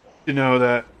to know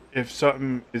that if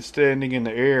something is standing in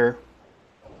the air,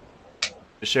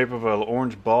 the shape of an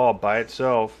orange ball by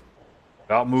itself,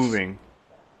 without moving,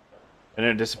 and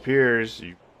then it disappears,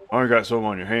 you only got some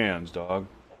on your hands, dog.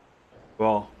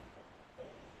 Well,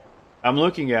 I'm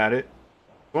looking at it.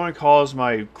 Someone calls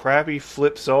my crappy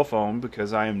flip cell phone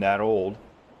because I am that old.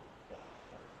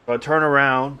 So I turn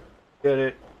around, get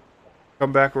it,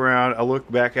 come back around, I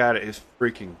look back at it, it's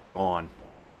freaking gone.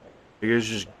 It's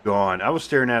just gone. I was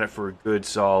staring at it for a good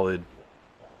solid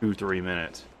 2-3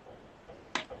 minutes.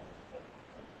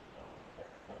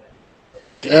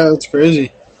 Yeah, that's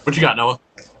crazy. What you got, Noah?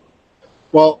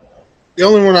 Well, the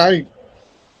only one I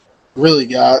really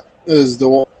got is the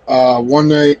one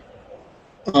night.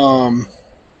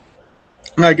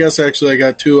 I guess actually I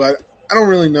got 2. I don't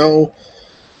really know.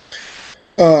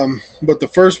 But the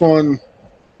first one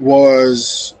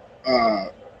was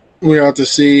we were out to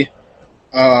sea.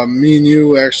 Me and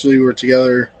you actually were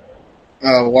together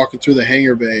walking through the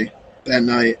hangar bay that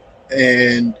night,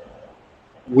 and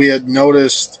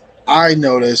I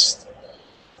noticed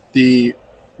the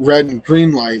red and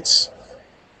green lights,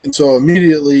 and so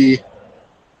immediately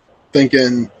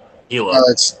thinking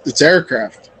it's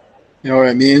aircraft. You know what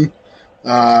I mean?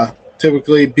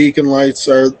 Typically beacon lights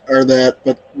are that,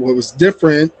 but what was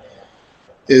different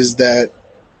is that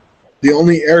the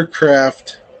only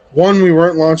aircraft, one, we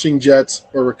weren't launching jets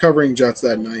or recovering jets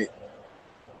that night.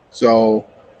 So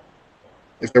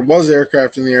if there was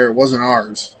aircraft in the air, it wasn't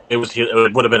ours. It would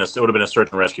have been a search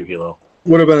and rescue helo.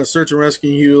 Would have been a search and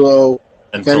rescue helo,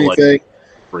 if anything.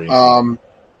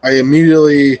 I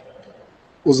immediately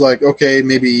was like, okay,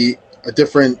 maybe a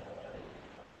different,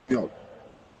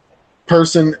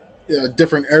 person, a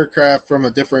different aircraft from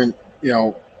a different,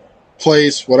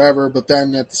 place, whatever. But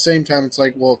then at the same time, it's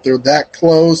like, well, if they're that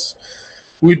close,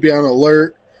 we'd be on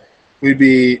alert. We'd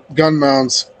be gun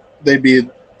mounts. They'd be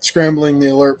scrambling the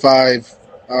Alert 5.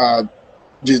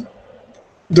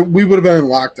 We would have been in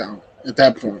lockdown at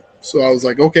that point. So I was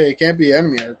like, okay, it can't be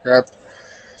enemy aircraft.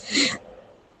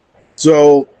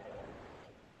 So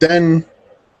then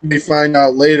we find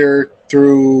out later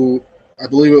through, I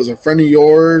believe it was a friend of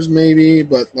yours, maybe,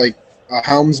 but like a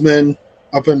helmsman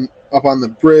up on the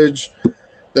bridge,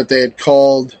 that they had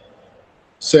called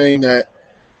saying that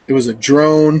it was a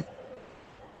drone.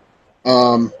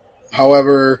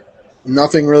 However,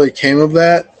 nothing really came of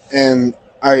that, and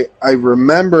I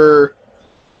remember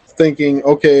thinking,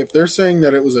 okay, if they're saying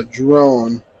that it was a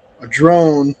drone,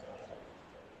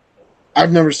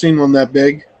 I've never seen one that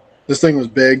big. This thing was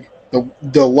big.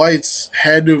 The lights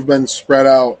had to have been spread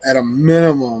out at a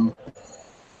minimum,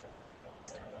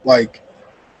 like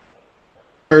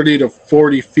 30 to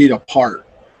 40 feet apart.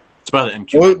 It's about an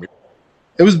MQ.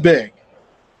 It was big.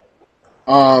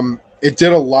 It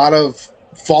did a lot of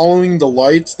following the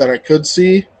lights that I could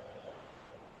see.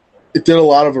 It did a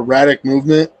lot of erratic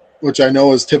movement, which I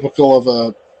know is typical of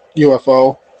a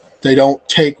UFO. They don't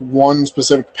take one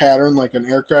specific pattern like an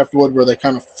aircraft would, where they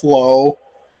kind of flow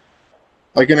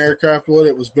like an aircraft would.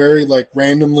 It was very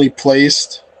randomly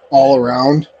placed all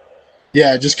around.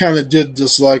 Yeah, it just kind of did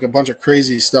just like a bunch of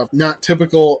crazy stuff. Not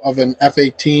typical of an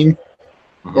F-18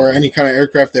 or any kind of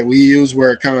aircraft that we use,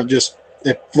 where it kind of just,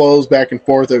 it flows back and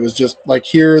forth. It was just like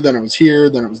here, then it was here,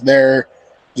 then it was there. It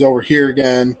was over here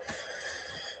again.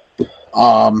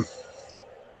 Time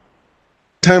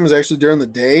was actually during the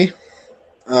day.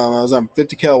 I was on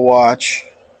 50 cal watch,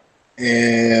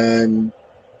 and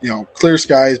clear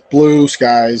skies, blue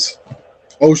skies,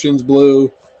 ocean's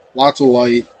blue, lots of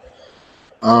light.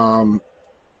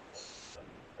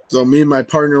 So me and my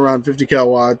partner were on 50 cal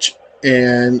watch,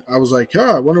 and I was like,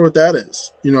 I wonder what that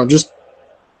is. Just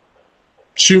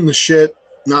shooting the shit,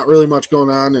 not really much going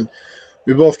on. And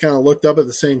we both kind of looked up at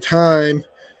the same time,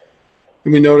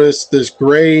 and we noticed this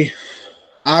gray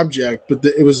object, but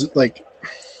it was like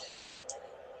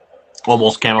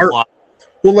almost camouflage.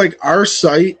 Our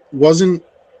sight wasn't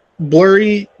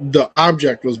blurry, the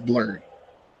object was blurry.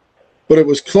 But it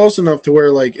was close enough to where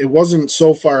it wasn't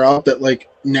so far out that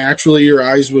naturally your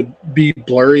eyes would be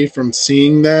blurry from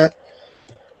seeing that.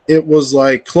 It was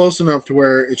close enough to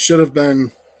where it should have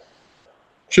been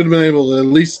able to at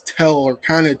least tell or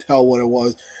kind of tell what it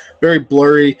was. Very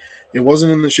blurry. It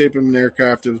wasn't in the shape of an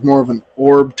aircraft. It was more of an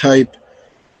orb type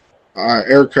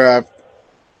aircraft.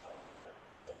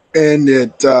 And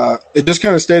it just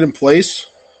kind of stayed in place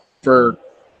for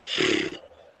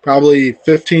probably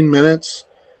 15 minutes.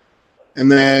 And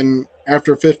then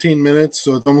after 15 minutes,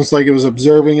 so it's almost like it was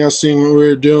observing us, seeing what we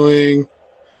were doing.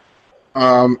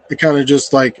 It kind of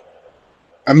just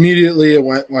immediately it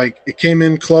went it came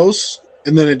in close,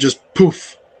 and then it just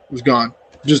poof, was gone.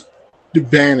 Just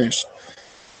vanished.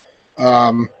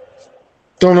 Don't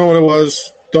know what it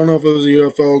was. Don't know if it was a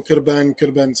UFO. Could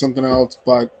have been something else,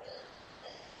 but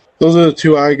those are the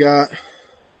two I got.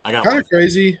 Kind of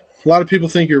crazy. A lot of people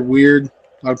think you're weird.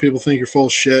 A lot of people think you're full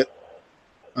of shit.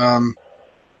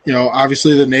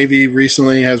 Obviously the Navy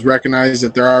recently has recognized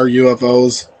that there are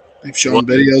UFOs. They've shown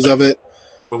videos of it.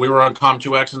 When we were on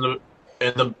Com2X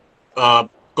in the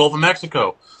Gulf of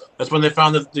Mexico, that's when they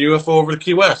found the UFO over the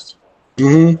Key West.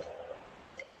 Mm-hmm.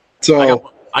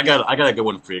 So I got a good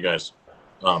one for you guys.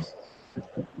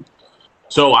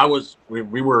 So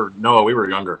we were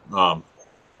younger.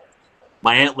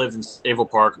 My aunt lived in Averill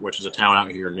Park, which is a town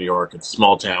out here in New York. It's a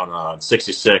small town,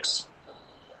 66.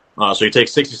 So you take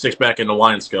 66 back into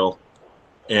Lionskill.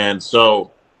 And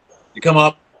so you come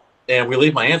up, and we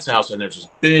leave my aunt's house, and there's this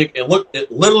big,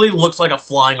 it literally looks like a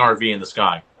flying RV in the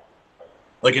sky.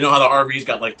 How the RV's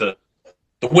got the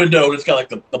window, and it's got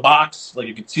the box,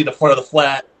 you can see the front of the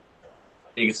flat,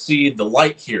 you can see the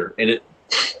light here, and it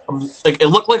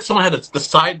looked like someone had the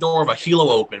side door of a helo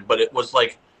open, but it was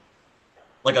like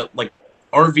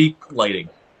RV lighting.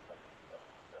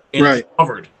 And right. It's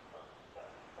covered.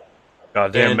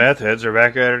 Goddamn meth heads are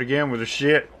back at it again with the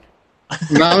shit.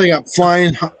 Now they got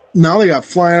flying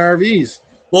RVs.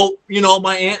 Well,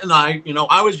 my aunt and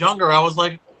I was younger. I was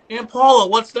like, Aunt Paula,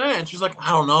 what's that? And she's like, I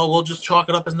don't know. We'll just chalk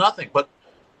it up as nothing. But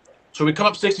so we come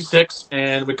up 66,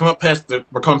 and we're coming past the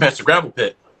gravel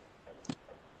pit,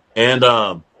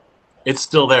 and it's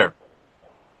still there,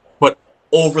 but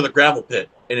over the gravel pit,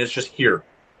 and it's just here.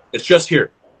 It's just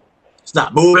here. It's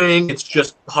not moving. It's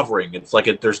just hovering. It's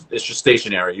it's just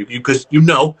stationary. Because you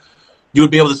would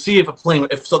be able to see if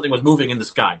something was moving in the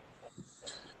sky.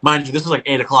 Mind you, this is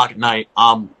 8 o'clock at night.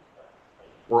 I'm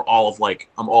all of 8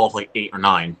 or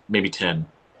 9, maybe 10.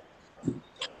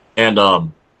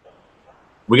 And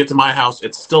we get to my house.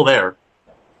 It's still there.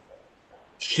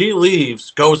 She leaves,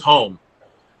 goes home,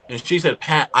 and she said,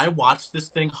 Pat, I watched this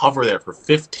thing hover there for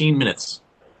 15 minutes.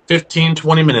 15,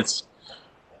 20 minutes.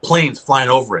 Planes flying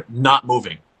over it, not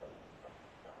moving.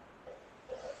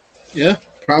 Yeah,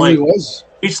 probably was.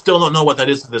 We still don't know what that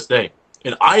is to this day.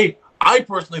 And I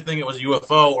personally think it was a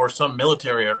UFO or some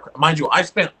military aircraft. Mind you, I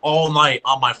spent all night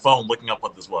on my phone looking up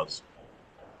what this was.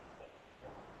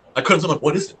 I couldn't tell,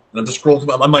 what is it? And I'm just scrolling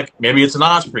through. I'm like, maybe it's an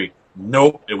Osprey.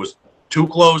 Nope, it was too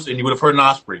close, and you would have heard an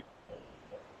Osprey.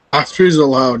 Ospreys are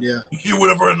loud, yeah. You would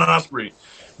have heard an Osprey.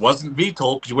 It wasn't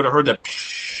VTOL, because you would have heard that.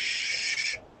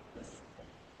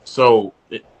 So,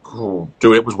 it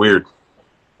was weird.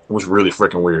 It was really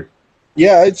freaking weird.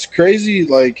 Yeah, it's crazy.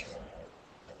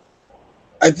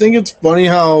 I think it's funny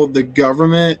how the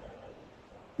government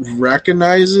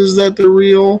recognizes that they're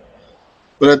real,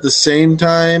 but at the same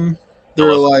time, they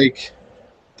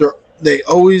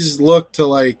always look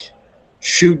to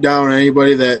shoot down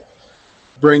anybody that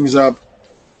brings up,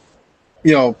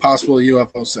 possible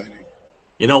UFO sighting.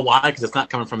 You know why? Because it's not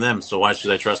coming from them. So why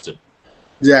should I trust it?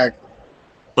 Exactly.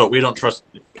 But we don't trust.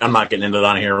 I'm not getting into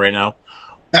that here right now.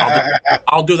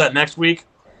 I'll do that next week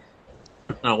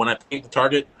when I paint the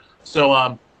target.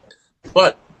 So,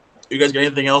 but you guys got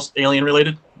anything else alien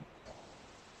related?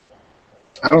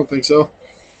 I don't think so.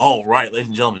 All right, ladies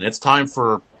and gentlemen, it's time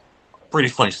for a pretty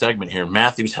funny segment here.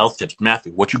 Matthew's health tips.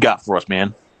 Matthew, what you got for us,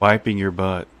 man? Wiping your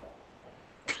butt.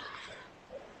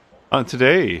 On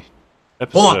today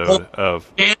episode of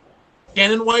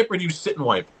stand and wipe, or do you sit and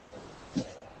wipe?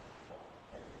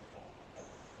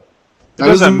 It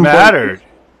doesn't matter.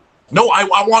 No, I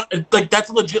want that's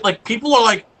legit. People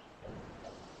are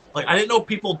Like, I didn't know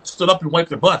people stood up and wiped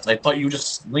their butts. I thought you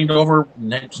just leaned over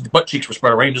and the butt cheeks were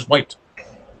spread around and just wiped.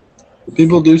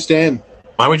 People do stand.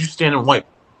 Why would you stand and wipe?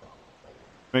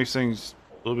 Makes things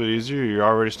a little bit easier. You're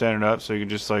already standing up, so you can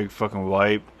just like fucking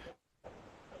wipe,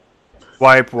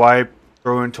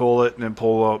 throw in toilet, and then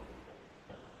pull up.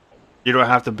 You don't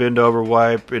have to bend over,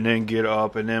 wipe, and then get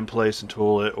up, and then place in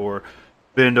toilet, or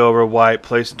bend over, wipe,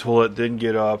 place in toilet, then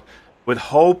get up, with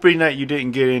hoping that you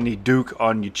didn't get any Duke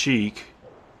on your cheek.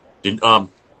 But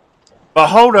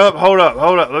hold up.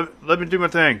 Let me do my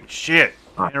thing. Shit,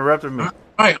 interrupted me.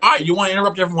 All right. You want to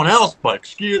interrupt everyone else, but I'm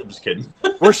just kidding.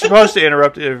 We're supposed to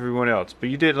interrupt everyone else, but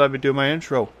you didn't let me do my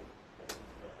intro.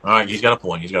 All right, he's got a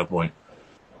point.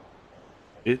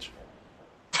 Bitch.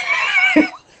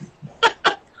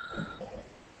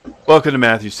 Welcome to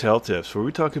Matthew's Health Tips, where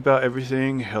we talk about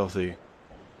everything healthy.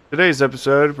 Today's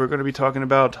episode, we're going to be talking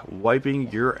about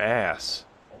wiping your ass.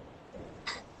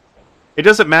 It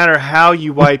doesn't matter how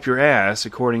you wipe your ass,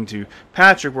 according to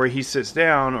Patrick, where he sits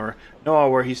down, or Noah,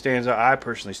 where he stands up. I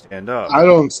personally stand up. I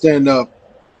don't stand up.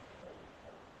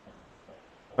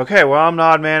 Okay, well, I'm the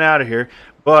odd man out of here,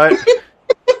 but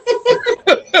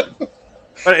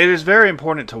but it is very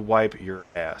important to wipe your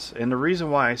ass. And the reason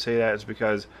why I say that is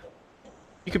because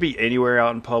you could be anywhere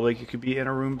out in public. You could be in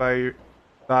a room by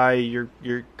your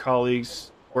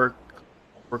colleagues,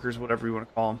 workers, whatever you want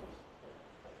to call them.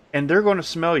 And they're going to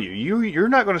smell you. You're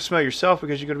not going to smell yourself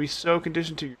because you're going to be so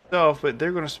conditioned to yourself, but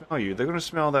they're going to smell you. They're going to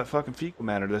smell that fucking fecal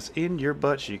matter that's in your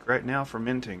butt cheek right now,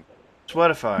 fermenting,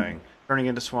 sweatifying, turning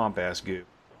into swamp-ass goo.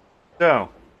 So,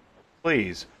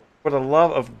 please, for the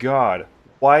love of God,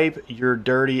 wipe your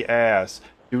dirty ass.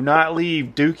 Do not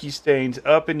leave dookie stains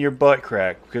up in your butt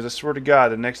crack, because I swear to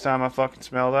God, the next time I fucking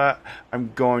smell that,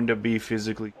 I'm going to be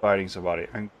physically fighting somebody.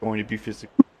 I'm going to be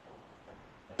physically...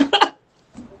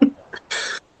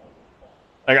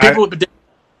 People with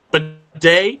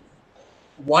bidet,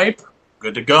 wipe,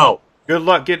 good to go. Good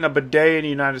luck getting a bidet in the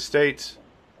United States.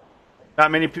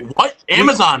 Not many people... What?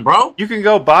 Amazon, bro? You can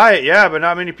go buy it, yeah, but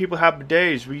not many people have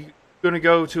bidets. Were you going to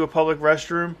go to a public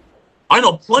restroom? I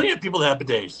know plenty of people that have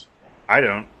bidets. I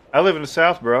don't. I live in the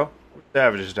South, bro. We're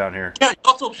savages down here. Yeah, you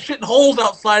also shitting holes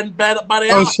outside and bad by the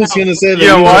I was just going to say that. You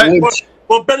know what?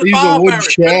 Well, Ben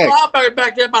Barberry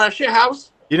back there by the shit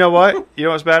house. You know what? You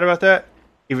know what's bad about that?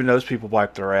 Even those people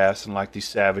wipe their ass, and like these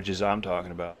savages I'm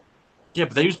talking about. Yeah,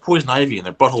 but they use poison ivy and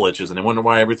their butthole itches, and they wonder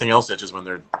why everything else itches when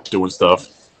they're doing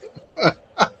stuff. Oh,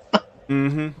 that's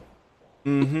in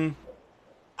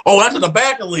the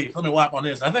back of the leaf. Let me wipe on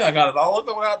this. I think I got it all.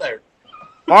 Look out there.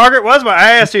 Margaret, why's my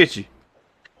ass itchy?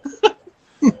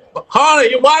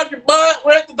 Honey, you wiped your butt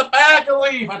with the back of the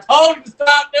leaf. I told you to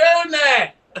stop doing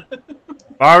that.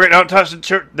 Margaret, don't touch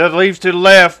the leaves to the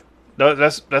left.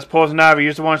 That's poison ivy.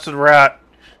 Use the ones to the right.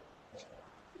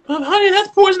 But honey, that's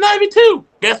poison ivy too.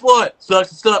 Guess what?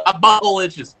 Sucks and stuff. I butthole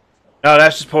itches. No,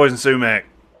 that's just poison sumac.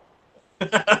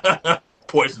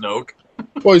 Poison oak.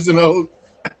 Poison oak.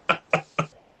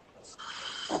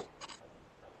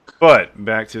 But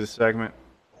back to the segment.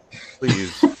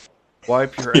 Please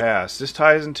wipe your ass. This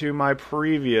ties into my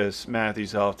previous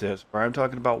Matthew's Health Tips, where I'm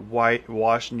talking about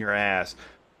washing your ass.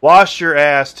 Wash your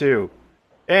ass too.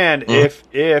 And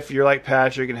if you're like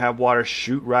Patrick and have water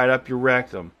shoot right up your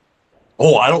rectum.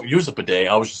 Oh, I don't use a bidet.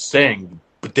 I was just saying,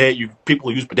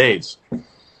 people use bidets.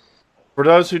 For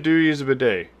those who do use a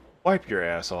bidet, wipe your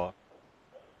ass off.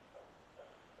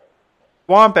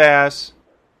 Swamp ass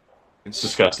can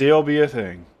still be a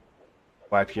thing.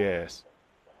 Wipe your ass.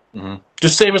 Mm-hmm.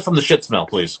 Just save us from the shit smell,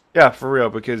 please. Yeah, for real,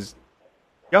 because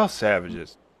y'all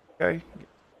savages. Okay?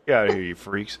 Get out of here, you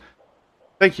freaks.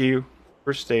 Thank you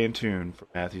for staying tuned for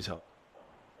Matthew's Health.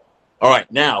 All right,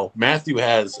 now Matthew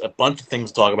has a bunch of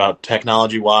things to talk about,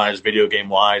 technology-wise, video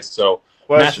game-wise. So,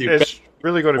 well, Matthew, it's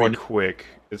really going to be quick.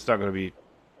 It's not going to be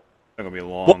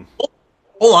long. Well,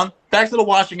 hold on. Back to the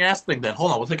washing ass thing. Then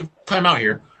hold on. We'll take a time out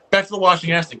here. Back to the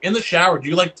washing ass thing. In the shower, do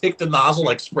you take the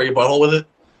nozzle, spray your butthole with it,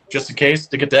 just in case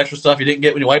to get the extra stuff you didn't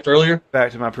get when you wiped earlier?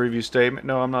 Back to my previous statement.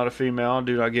 No, I'm not a female. I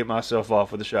do not get myself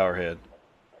off with a shower head.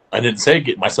 I didn't say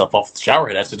get myself off the shower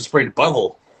head. I said just spray your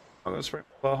butthole. I'm going to spray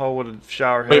my butthole with a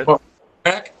shower head.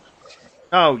 Back?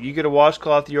 No, you get a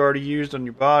washcloth you already used on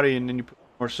your body, and then you put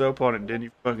more soap on it, and then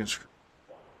you fucking...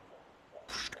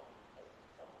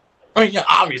 I mean, yeah,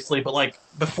 obviously, but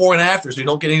before and after, so you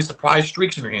don't get any surprise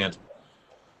streaks in your hand.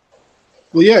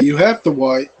 Well, yeah, you have to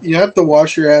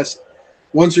wash your ass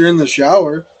once you're in the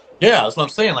shower. Yeah, that's what I'm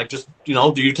saying.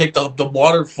 Do you take the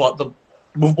water, the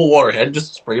movable water head, and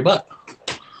just spray your butt?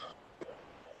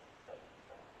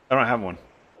 I don't have one.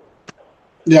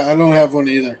 Yeah, I don't have one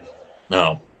either.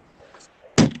 No.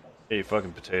 Hey, you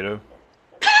fucking potato.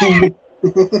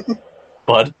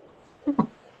 Bud.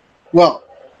 Well,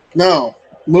 now,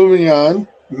 moving on.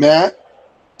 Matt,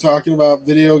 talking about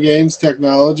video games,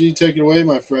 technology. Take it away,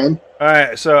 my friend. All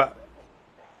right, so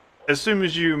as soon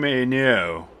as you may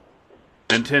know,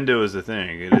 Nintendo is the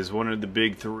thing. It is one of the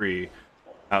big three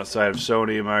outside of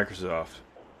Sony and Microsoft.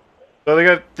 So they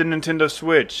got the Nintendo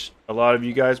Switch. A lot of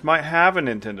you guys might have a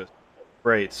Nintendo.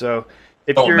 Great. So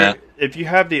if you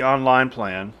have the online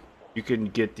plan, you can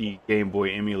get the Game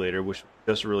Boy emulator, which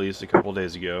just released a couple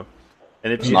days ago.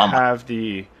 And if you have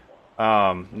the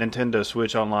Nintendo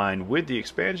Switch Online with the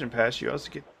expansion pass, you also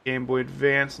get the Game Boy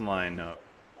Advance lineup.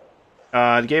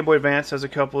 The Game Boy Advance has a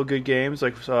couple of good games,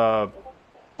 like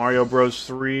Mario Bros.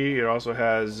 3. It also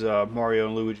has Mario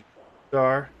and Luigi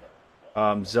Star,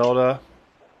 Zelda,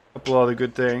 a couple other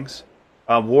good things.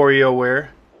 WarioWare.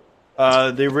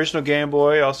 The original Game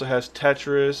Boy also has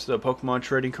Tetris, the Pokemon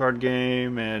trading card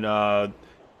game, and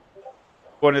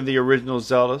one of the original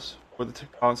Zeldas for the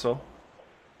console.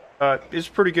 It's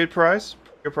a pretty good price.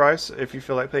 Good price if you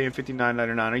feel like paying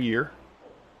 $59.99 a year.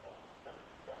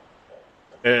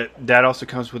 That also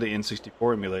comes with the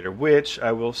N64 emulator, which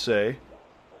I will say,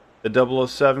 the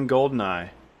 007 GoldenEye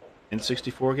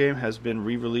N64 game has been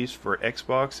re-released for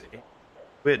Xbox and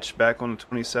Switch back on the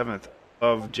 27th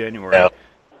of January. Yeah.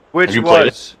 Which played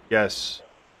was, yes.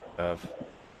 Too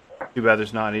bad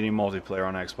there's not any multiplayer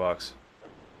on Xbox.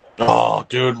 Oh,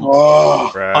 dude.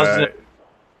 Oh, Right. I was in the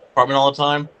apartment all the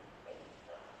time.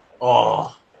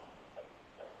 Oh.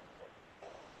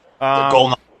 The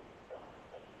golden.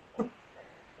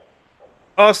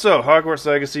 Also, Hogwarts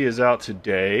Legacy is out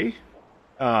today.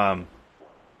 Freaking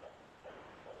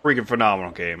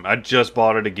phenomenal game. I just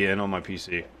bought it again on my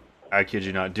PC. I kid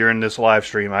you not. During this live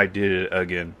stream, I did it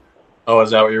again. Oh,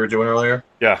 is that what you were doing earlier?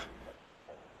 Yeah.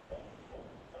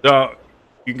 So,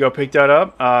 you can go pick that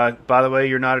up. By the way,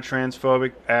 you're not a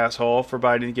transphobic asshole for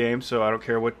buying the game, so I don't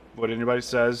care what anybody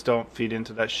says. Don't feed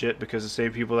into that shit, because the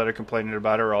same people that are complaining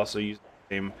about it are also using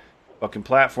the same fucking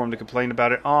platform to complain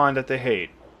about it on that they hate.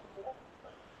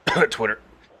 Twitter.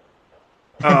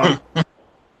 And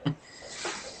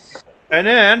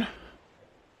then,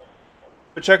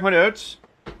 to check my notes.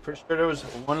 Pretty sure there was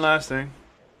one last thing.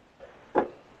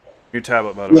 Your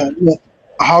tablet, by the way. yeah.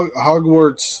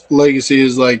 Hogwarts Legacy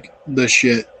is like the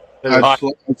shit. I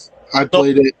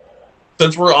played it.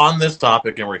 Since we're on this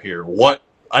topic and we're here,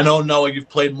 I know, Noah, you've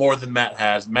played more than Matt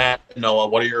has. Matt, Noah,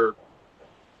 what are your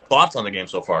thoughts on the game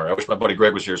so far? I wish my buddy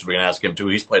Greg was here so we can ask him too.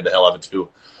 He's played the hell out of it too.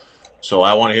 So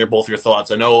I want to hear both your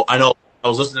thoughts. I know. I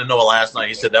was listening to Noah last night.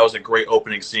 He said that was a great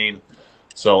opening scene.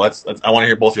 So I want to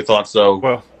hear both your thoughts.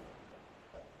 Well,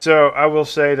 so I will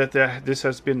say that this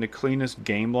has been the cleanest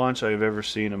game launch I've ever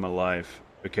seen in my life.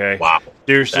 Okay. Wow.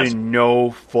 Seriously,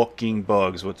 no fucking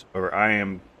bugs whatsoever. I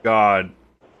am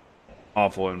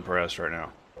awful impressed right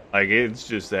now. Like, it's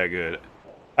just that good.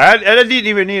 I didn't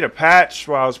even need a patch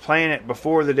while I was playing it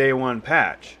before the day one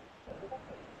patch.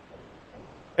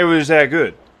 It was that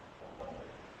good.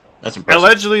 That's impressive.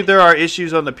 Allegedly, there are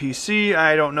issues on the PC.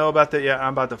 I don't know about that yet.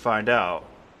 I'm about to find out.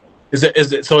 Is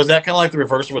it? So is that kind of like the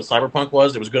reverse of what Cyberpunk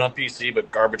was? It was good on PC, but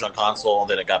garbage on console, and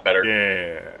then it got better.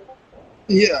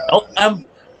 Yeah. Oh,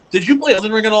 did you play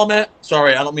Elden Ring at all, Matt?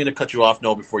 Sorry, I don't mean to cut you off.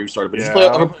 No, before you started, but did you play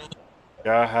Elden Ring?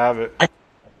 Yeah, I have it.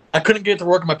 I couldn't get it to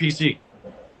work on my PC.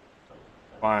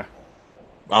 Why?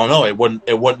 I don't know.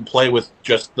 It wouldn't play with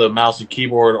just the mouse and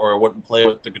keyboard, or it wouldn't play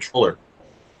with the controller.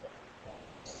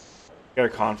 Got a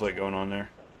conflict going on there.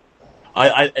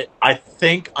 I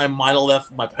think I might have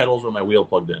left my pedals or my wheel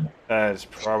plugged in. That is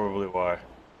probably why.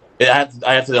 I had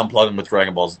to unplug them with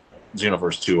Dragon Ball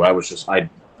Xenoverse 2. I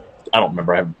don't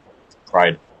remember. I haven't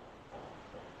tried.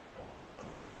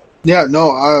 Yeah,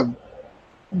 no.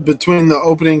 Between the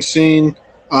opening scene,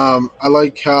 I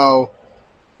like how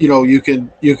you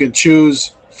can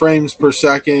choose frames per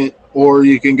second, or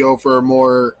you can go for a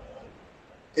more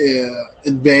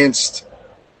advanced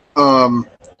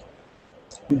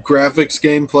graphics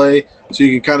gameplay, so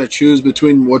you can kind of choose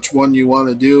between which one you want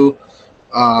to do.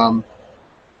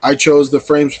 I chose the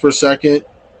frames per second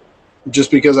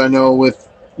just because I know with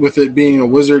it being a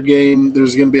wizard game,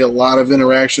 there's going to be a lot of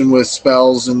interaction with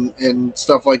spells and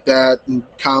stuff like that and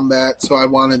combat, so I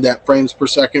wanted that frames per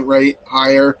second rate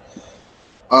higher.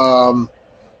 I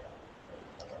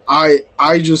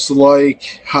just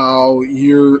like how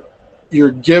you're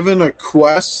given a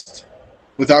quest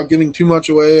without giving too much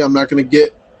away. I'm not going to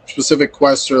get specific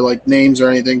quests or like names or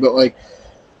anything, but like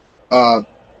I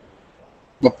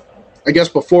guess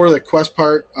before the quest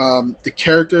part, the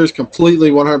character is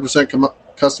completely 100%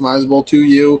 customizable to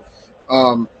you.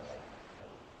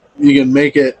 You can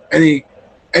make it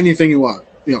anything you want.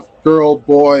 girl,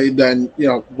 boy, then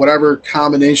whatever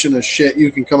combination of shit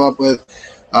you can come up with.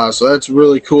 So that's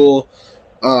really cool.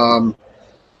 Then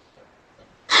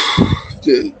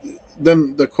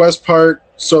the quest part.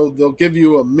 So they'll give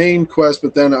you a main quest,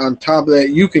 but then on top of that,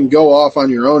 you can go off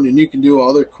on your own and you can do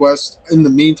other quests in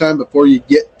the meantime before you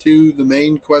get to the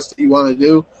main quest that you want to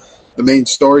do, the main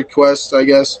story quest, I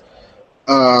guess.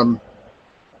 The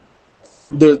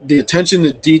attention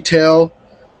to detail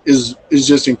is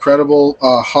just incredible.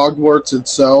 Hogwarts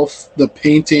itself, the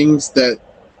paintings that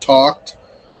talked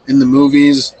in the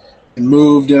movies and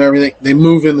moved and everything, they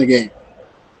move in the game.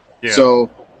 Yeah. So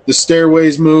the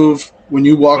stairways move. When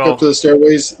you walk up to the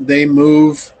stairways, they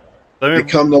move. They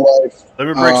come to life. Let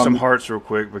me break some hearts real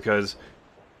quick because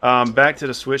back to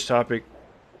the Switch topic.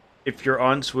 If you're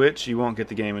on Switch, you won't get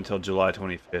the game until July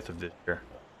 25th of this year.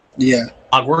 Yeah.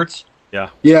 Hogwarts?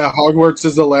 Yeah. Yeah, Hogwarts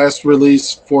is the last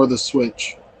release for the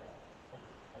Switch.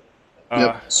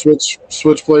 Yep.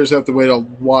 Switch players have to wait a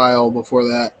while before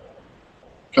that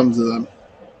comes to them.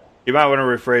 You might want to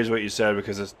rephrase what you said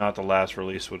because it's not the last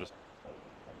release with us.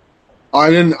 I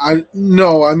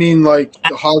mean, like,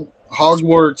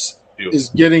 Hogwarts is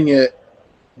getting it.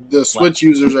 The Switch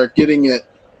users are getting it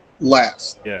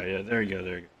last. Yeah, there you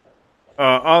go.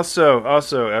 Also,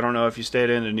 I don't know if you stayed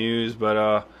in the news,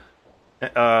 but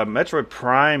Metroid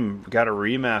Prime got a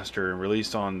remaster and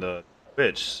released on the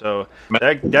Switch. So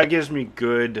that gives me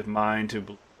good mind to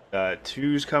believe that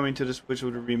 2's coming to the Switch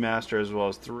with a remaster as well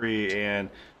as 3, and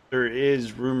there are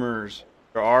rumors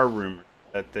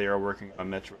that they are working on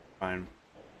Metroid Prime,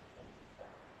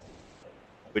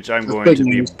 which I'm going to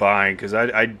be buying because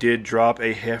I did drop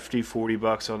a hefty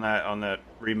 $40 on that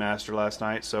remaster last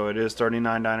night, so it is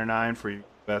 $39.99 for you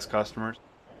best customers.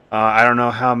 I don't know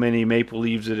how many maple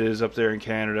leaves it is up there in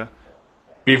Canada.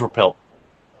 Beaver pelt.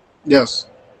 Yes,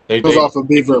 it goes off of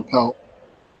beaver pelt.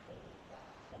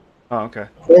 Oh, okay.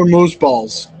 Or moose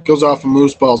balls. Goes off of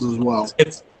moose balls as well.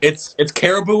 It's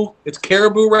caribou. It's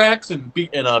caribou racks and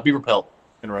beaver pelt.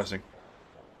 Interesting.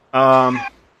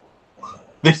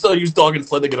 They still use dog and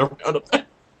sled to get around up there.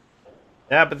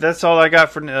 Yeah, but that's all I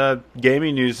got for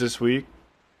gaming news this week.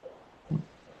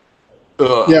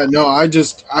 Yeah, no, I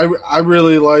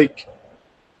really like.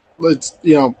 Let's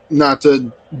not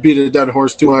to beat a dead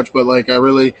horse too much, but like I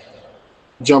really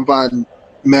jump on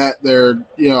Matt there.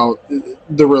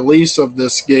 The release of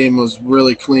this game was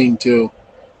really clean too.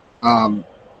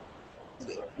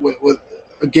 With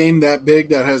a game that big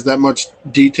that has that much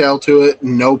detail to it,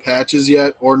 no patches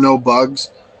yet or no bugs.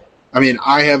 I mean,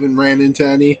 I haven't ran into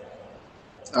any.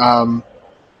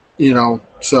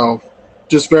 So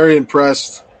just very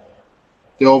impressed.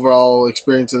 The overall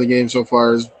experience of the game so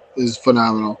far is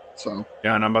phenomenal. So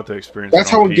yeah, and I'm about to experience. That's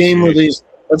how a game release.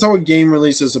 That's how a game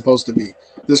release is supposed to be.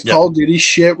 This Call of Duty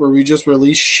shit, where we just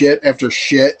release shit after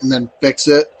shit and then fix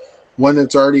it when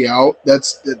it's already out.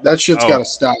 That shit's got to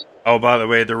stop. Oh, by the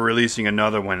way, they're releasing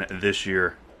another one this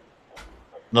year.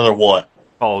 Another what?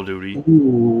 Call of Duty.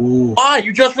 Ooh. Why?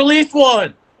 You just released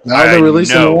one. Now they're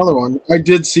releasing another one. I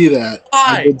did see that. Why?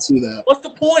 I did see that. What's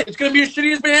the point? It's going to be as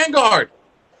shitty as Vanguard.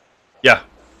 Yeah.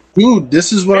 Dude,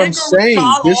 this is what I'm saying.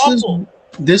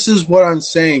 This is what I'm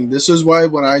saying. This is why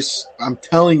when I'm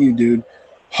telling you, dude,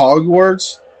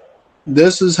 Hogwarts,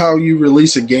 this is how you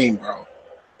release a game, bro.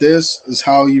 This is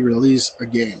how you release a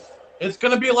game. It's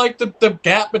going to be like the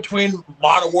gap between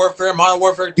Modern Warfare and Modern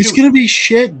Warfare 2. It's going to be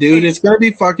shit, dude. It's going to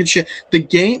be fucking shit. The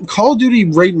game, Call of Duty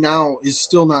right now is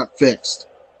still not fixed.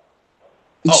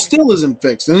 It still isn't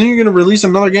fixed. And then you're going to release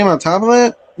another game on top of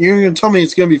that? You're going to tell me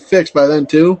it's going to be fixed by then,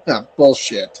 too? Yeah,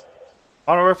 bullshit.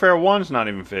 Modern Warfare 1's not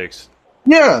even fixed.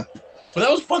 Yeah. But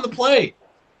that was fun to play.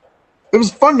 It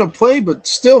was fun to play, but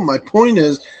still, my point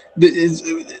is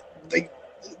they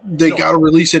got to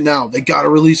release it now. They got to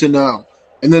release it now.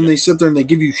 And then they sit there and they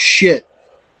give you shit.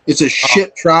 It's a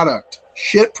shit product.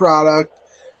 Shit product.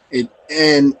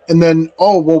 And then,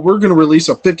 we're going to release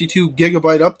a 52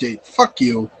 gigabyte update. Fuck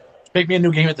you. Make me a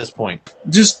new game at this point.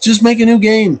 Just make a new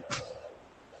game.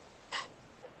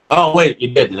 Oh, wait,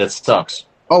 you did. That sucks.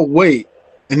 Oh, wait.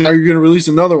 And now you're going to release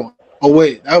another one. Oh,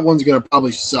 wait. That one's going to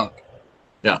probably suck.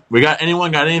 Yeah.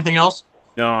 Anyone got anything else?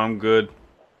 No, I'm good.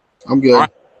 I'm good. All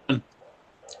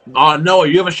right. Noah,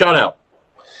 you have a shout-out.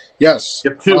 Yes.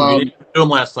 You have two. You didn't do them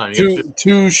last time.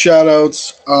 Two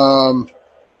shout-outs.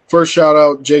 First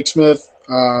shout-out, Jake Smith.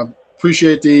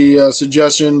 Appreciate the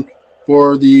suggestion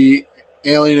for the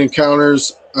Alien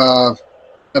Encounters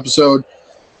episode.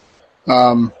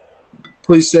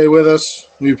 Please stay with us.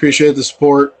 We appreciate the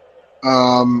support.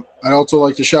 I'd also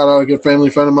like to shout out a good family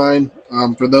friend of mine.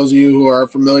 For those of you who are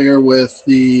familiar with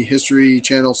the History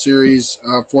Channel series,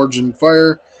 Forged in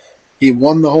Fire, He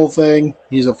won the whole thing.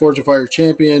 He's a Forge of Fire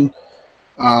champion.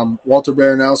 Walter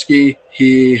Baranowski,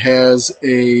 he has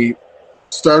a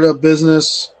startup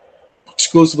business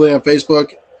exclusively on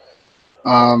Facebook.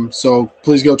 So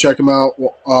please go check him out.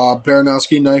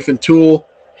 Baranowski Knife and Tool.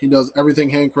 He does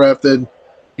everything handcrafted.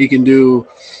 He can do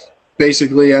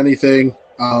basically anything.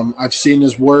 I've seen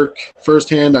his work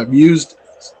firsthand. I've used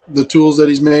the tools that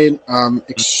he's made.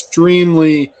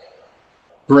 Extremely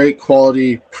great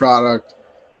quality product.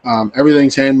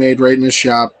 Everything's handmade right in his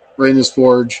shop, right in his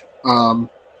forge.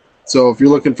 So if you're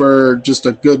looking for just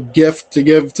a good gift to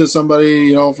give to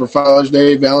somebody, for Father's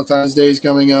Day, Valentine's Day is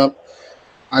coming up.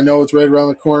 I know it's right around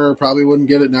the corner. Probably wouldn't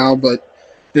get it now, but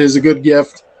it is a good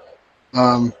gift.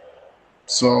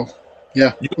 So,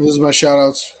 yeah, those are my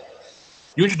shout-outs.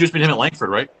 You introduced me to him at Langford,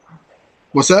 right?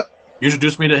 What's that? You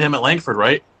introduced me to him at Langford,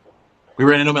 right? We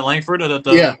ran into him at Langford at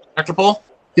the Tractor Pull?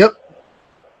 Yep.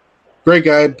 Great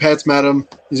guy. Pat's met him.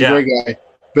 He's a great guy.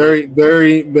 Very,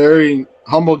 very, very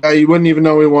humble guy. You wouldn't even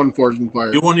know he won Forge and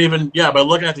Fire. You wouldn't even, by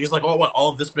looking at it, he's like, oh, what, all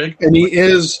of this big? And he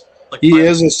is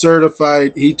a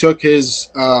certified, he took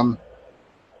his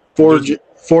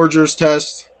forger's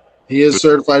test. He is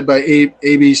certified by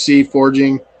ABC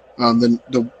Forging,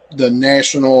 the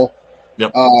national,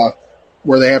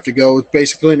 where they have to go. It's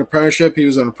basically an apprenticeship. He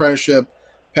was an apprenticeship,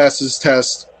 passed his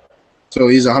test, so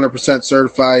he's 100%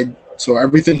 certified. So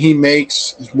everything he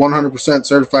makes is 100%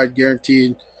 certified,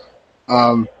 guaranteed,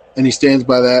 and he stands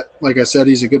by that. Like I said,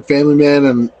 he's a good family man,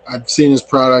 and I've seen his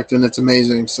product, and it's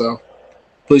amazing. So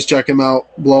please check him out,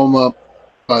 blow him up.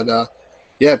 But,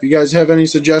 if you guys have any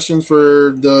suggestions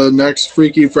for the next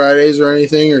Freaky Fridays or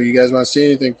anything, or you guys want to see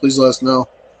anything, please let us know.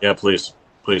 Yeah, please.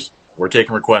 Please. We're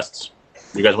taking requests.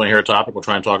 You guys want to hear a topic, we'll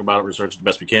try and talk about it, research it the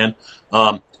best we can.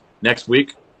 Next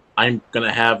week, I'm going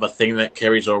to have a thing that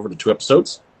carries over to 2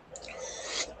 episodes.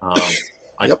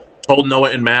 I told Noah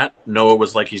and Matt. Noah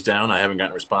was like he's down. I haven't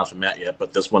gotten a response from Matt yet,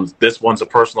 but this one's a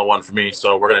personal one for me,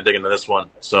 so we're going to dig into this one.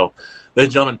 So, ladies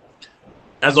and gentlemen,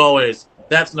 as always,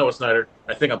 that's Noah Snyder.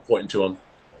 I think I'm pointing to him.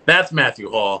 That's Matthew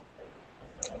Hall.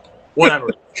 Whatever.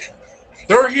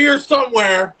 They're here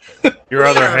somewhere. Your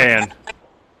other hand.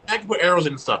 I can put arrows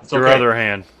in and stuff. It's Your okay. other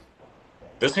hand.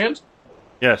 This hand?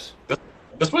 Yes.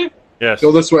 This way? Yes.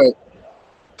 Go this way.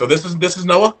 So this is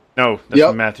Noah? No,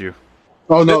 that's Matthew.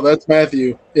 Oh, no, that's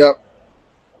Matthew. Yep.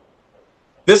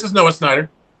 This is Noah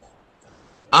Snyder.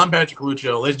 I'm Patrick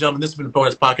Coluccio. Ladies and gentlemen, this has been the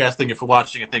Bonus Podcast. Thank you for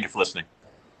watching and thank you for listening.